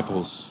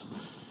disciples,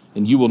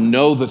 and you will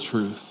know the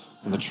truth,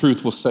 and the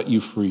truth will set you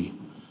free.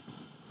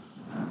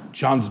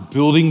 John's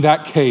building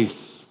that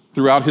case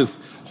throughout his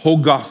whole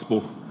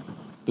gospel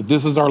that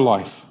this is our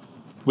life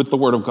with the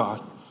word of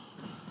God.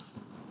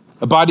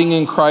 Abiding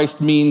in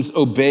Christ means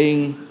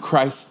obeying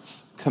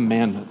Christ's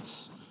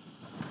commandments.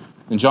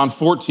 In John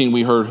 14,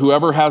 we heard,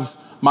 whoever has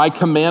my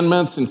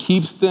commandments and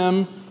keeps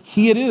them,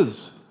 he it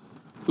is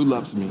who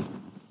loves me.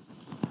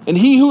 And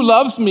he who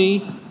loves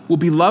me will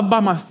be loved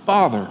by my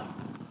Father.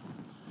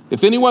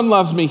 If anyone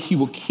loves me, he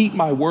will keep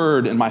my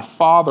word, and my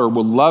Father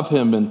will love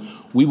him, and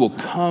we will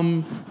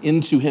come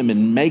into him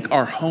and make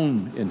our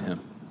home in him.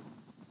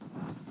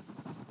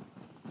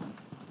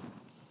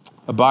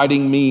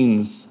 Abiding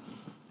means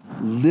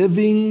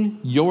living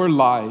your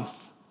life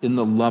in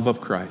the love of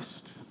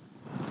Christ.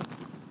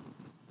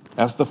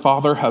 As the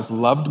Father has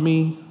loved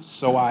me,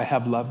 so I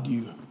have loved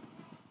you.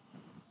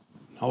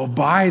 Now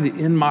abide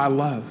in my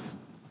love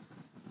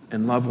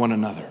and love one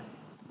another.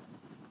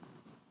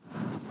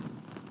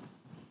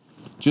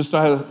 Just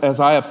as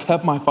I have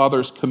kept my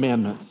Father's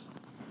commandments,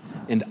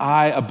 and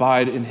I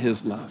abide in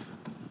his love.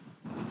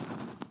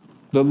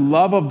 The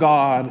love of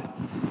God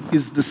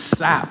is the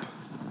sap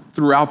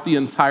throughout the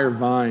entire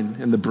vine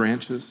and the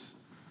branches.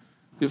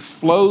 It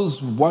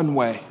flows one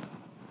way.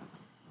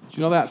 Do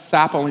you know that?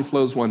 Sap only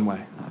flows one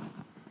way.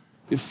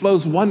 It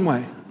flows one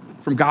way,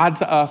 from God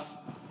to us,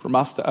 from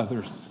us to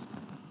others.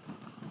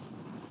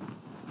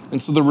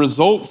 And so the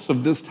results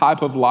of this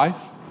type of life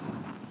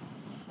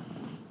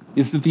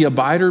is that the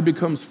abider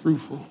becomes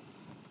fruitful.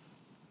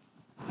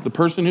 The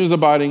person who's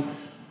abiding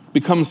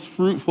becomes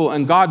fruitful,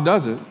 and God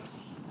does it.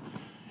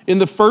 In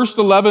the first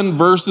 11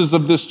 verses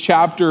of this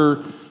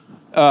chapter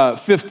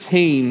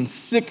 15,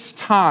 6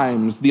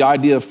 times the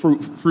idea of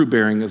fruit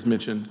bearing is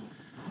mentioned.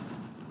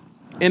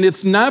 And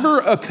it's never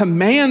a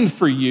command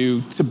for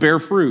you to bear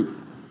fruit.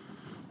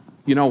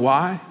 You know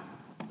why?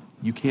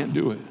 You can't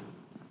do it.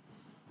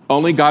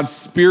 Only God's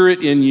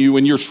Spirit in you,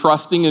 when you're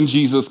trusting in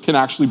Jesus, can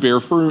actually bear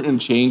fruit and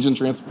change and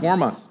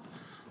transform us.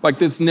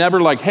 Like, it's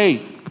never like,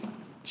 hey,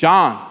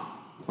 John,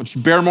 why don't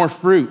you bear more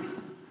fruit,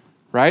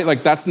 right?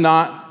 Like, that's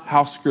not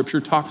how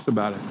Scripture talks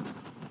about it.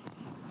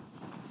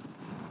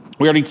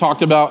 We already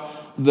talked about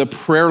the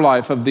prayer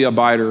life of the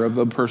abider, of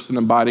the person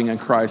abiding in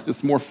Christ.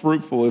 It's more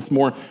fruitful, it's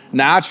more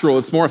natural,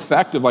 it's more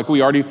effective. Like,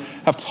 we already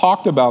have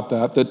talked about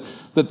that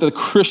the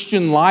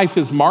Christian life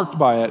is marked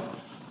by it.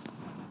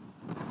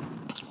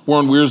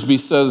 Warren Wiersbe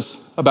says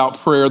about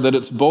prayer that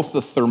it's both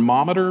the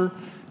thermometer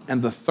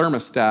and the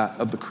thermostat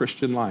of the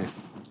Christian life.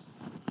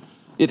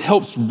 It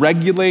helps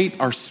regulate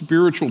our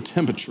spiritual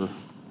temperature,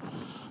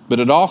 but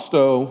it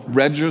also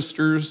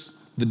registers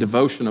the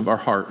devotion of our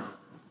heart.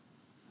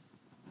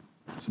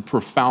 It's a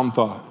profound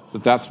thought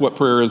that that's what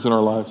prayer is in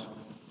our lives.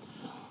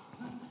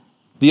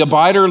 The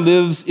abider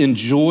lives in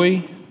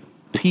joy,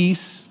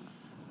 peace,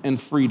 and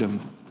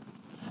freedom.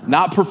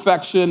 Not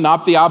perfection,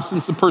 not the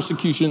absence of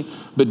persecution,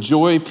 but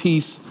joy,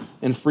 peace,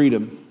 and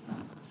freedom.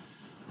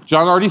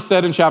 John already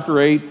said in chapter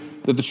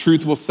 8 that the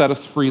truth will set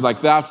us free.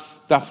 Like, that's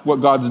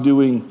what God's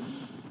doing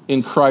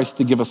in Christ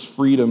to give us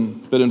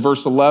freedom. But in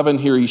verse 11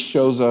 here, he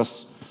shows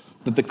us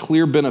that the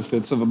clear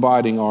benefits of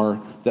abiding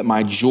are that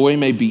my joy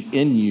may be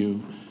in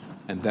you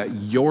and that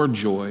your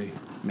joy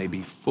may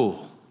be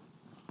full.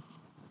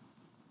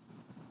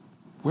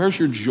 Where's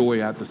your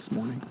joy at this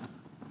morning?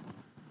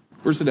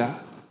 Where's it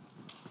at?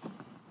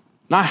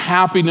 Not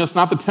happiness,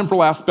 not the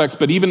temporal aspects,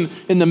 but even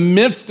in the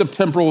midst of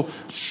temporal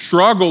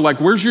struggle, like,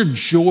 where's your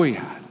joy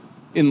at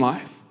in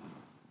life?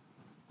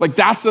 Like,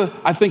 that's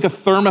I think a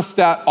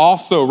thermostat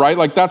also, right?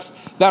 Like, that's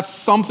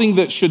something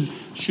that should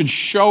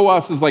show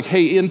us is like,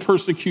 hey, in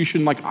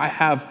persecution, like, I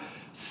have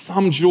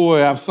some joy,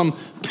 I have some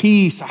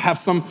peace, I have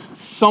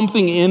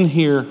something in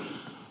here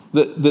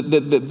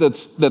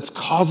that's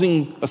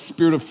causing a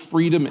spirit of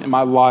freedom in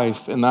my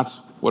life, and that's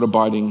what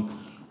abiding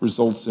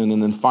results in.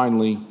 And then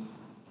finally,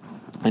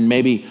 and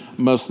maybe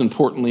most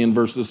importantly, in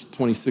verses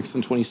 26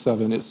 and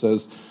 27, it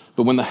says,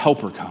 but when the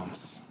Helper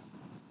comes,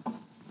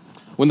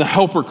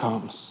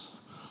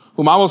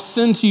 whom I will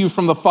send to you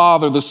from the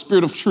Father, the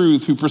Spirit of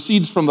truth, who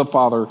proceeds from the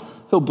Father,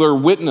 he'll bear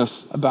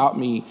witness about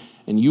me,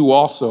 and you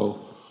also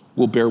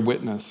will bear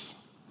witness.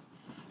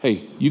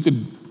 Hey, you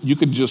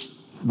could just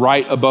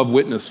write above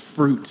witness,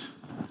 fruit.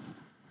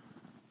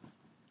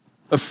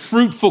 A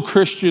fruitful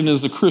Christian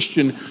is a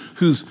Christian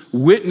who's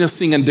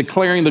witnessing and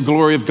declaring the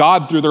glory of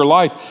God through their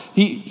life.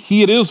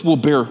 He it is will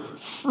bear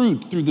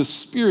fruit through the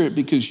Spirit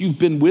because you've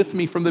been with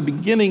me from the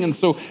beginning. And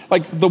so,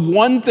 like, the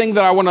one thing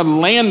that I want to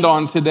land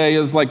on today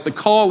is, like, the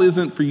call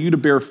isn't for you to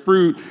bear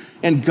fruit,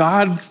 and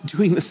God's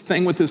doing this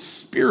thing with his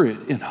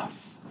Spirit in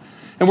us.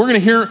 And we're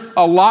going to hear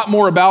a lot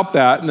more about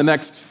that in the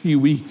next few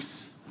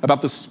weeks,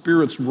 about the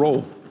Spirit's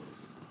role.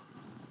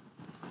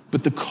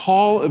 But the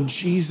call of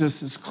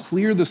Jesus is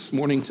clear this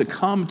morning to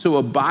come to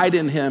abide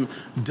in him.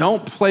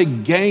 Don't play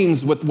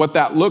games with what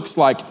that looks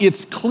like.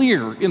 It's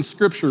clear in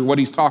Scripture what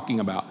he's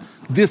talking about.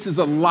 This is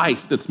a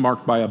life that's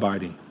marked by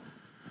abiding.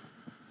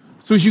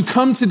 So as you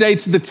come today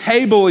to the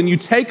table and you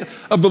take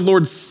of the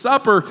Lord's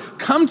Supper,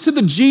 come to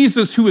the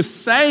Jesus who is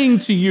saying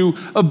to you,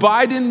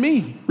 abide in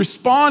me.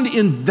 Respond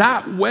in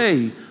that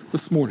way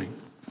this morning.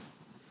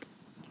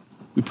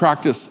 We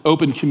practice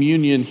open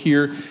communion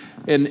here,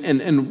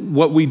 and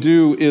what we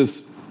do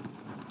is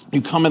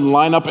you come and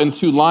line up in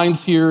two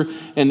lines here,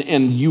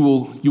 and you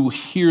will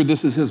hear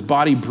this is his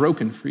body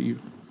broken for you.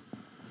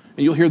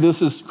 And you'll hear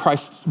this is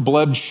Christ's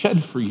blood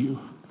shed for you.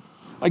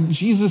 Like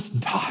Jesus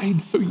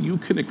died so you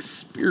can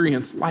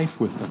experience life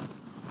with him.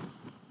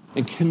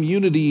 And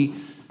community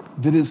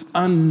that is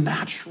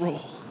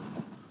unnatural,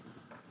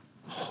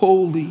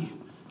 holy,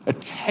 a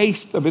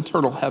taste of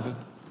eternal heaven.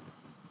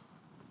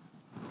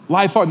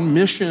 Life on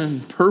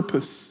mission,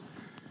 purpose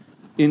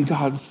in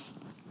God's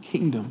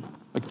kingdom.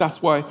 Like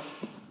that's why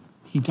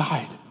he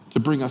died, to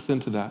bring us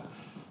into that.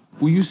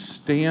 Will you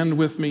stand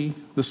with me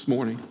this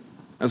morning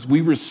as we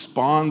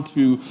respond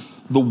to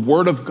the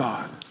word of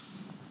God?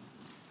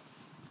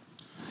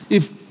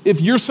 If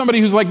you're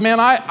somebody who's like, man,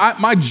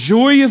 my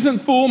joy isn't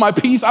full, my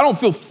peace, I don't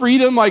feel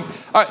freedom.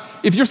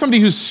 If you're somebody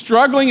who's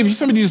struggling, if you're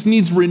somebody who just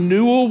needs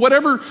renewal,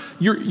 whatever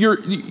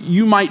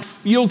you might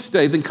feel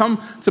today, then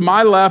come to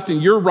my left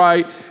and your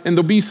right, and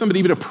there'll be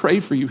somebody to pray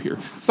for you here.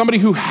 Somebody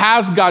who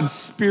has God's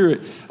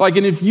Spirit. And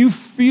if you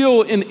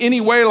feel in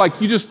any way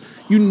like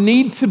you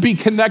need to be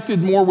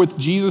connected more with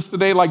Jesus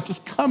today,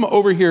 just come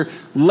over here.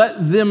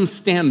 Let them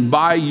stand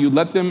by you.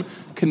 Let them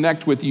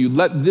connect with you.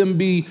 Let them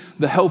be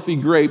the healthy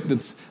grape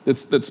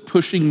that's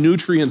pushing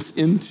nutrients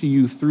into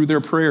you through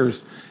their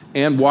prayers,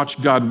 and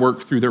watch God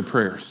work through their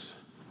prayers.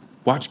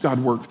 Watch God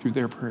work through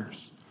their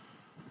prayers.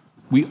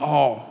 We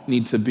all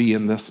need to be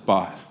in this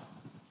spot.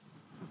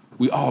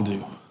 We all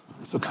do.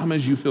 So come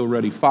as you feel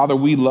ready. Father,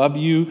 we love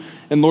you.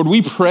 And Lord,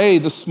 we pray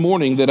this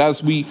morning that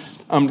as we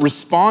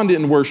respond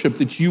in worship,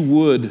 that you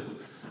would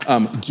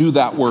do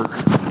that work,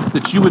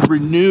 that you would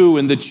renew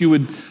and that you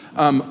would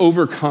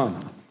overcome.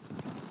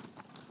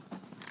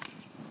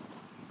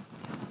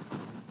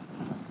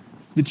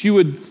 That you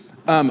would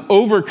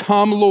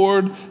overcome,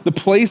 Lord, the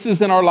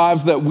places in our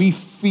lives that we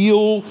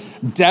feel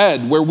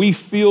dead, where we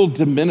feel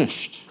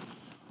diminished.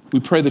 We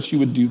pray that you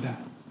would do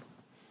that.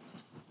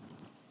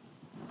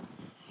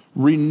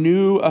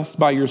 Renew us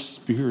by your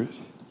Spirit.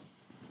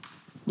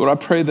 Lord, I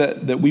pray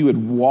that we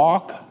would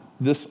walk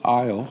this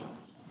aisle,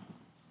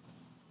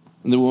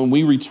 and that when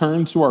we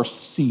return to our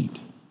seat,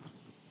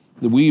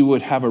 that we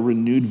would have a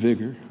renewed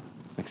vigor,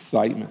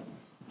 excitement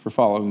for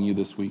following you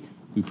this week.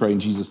 We pray in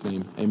Jesus'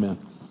 name, amen.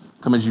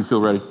 Come as you feel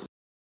ready.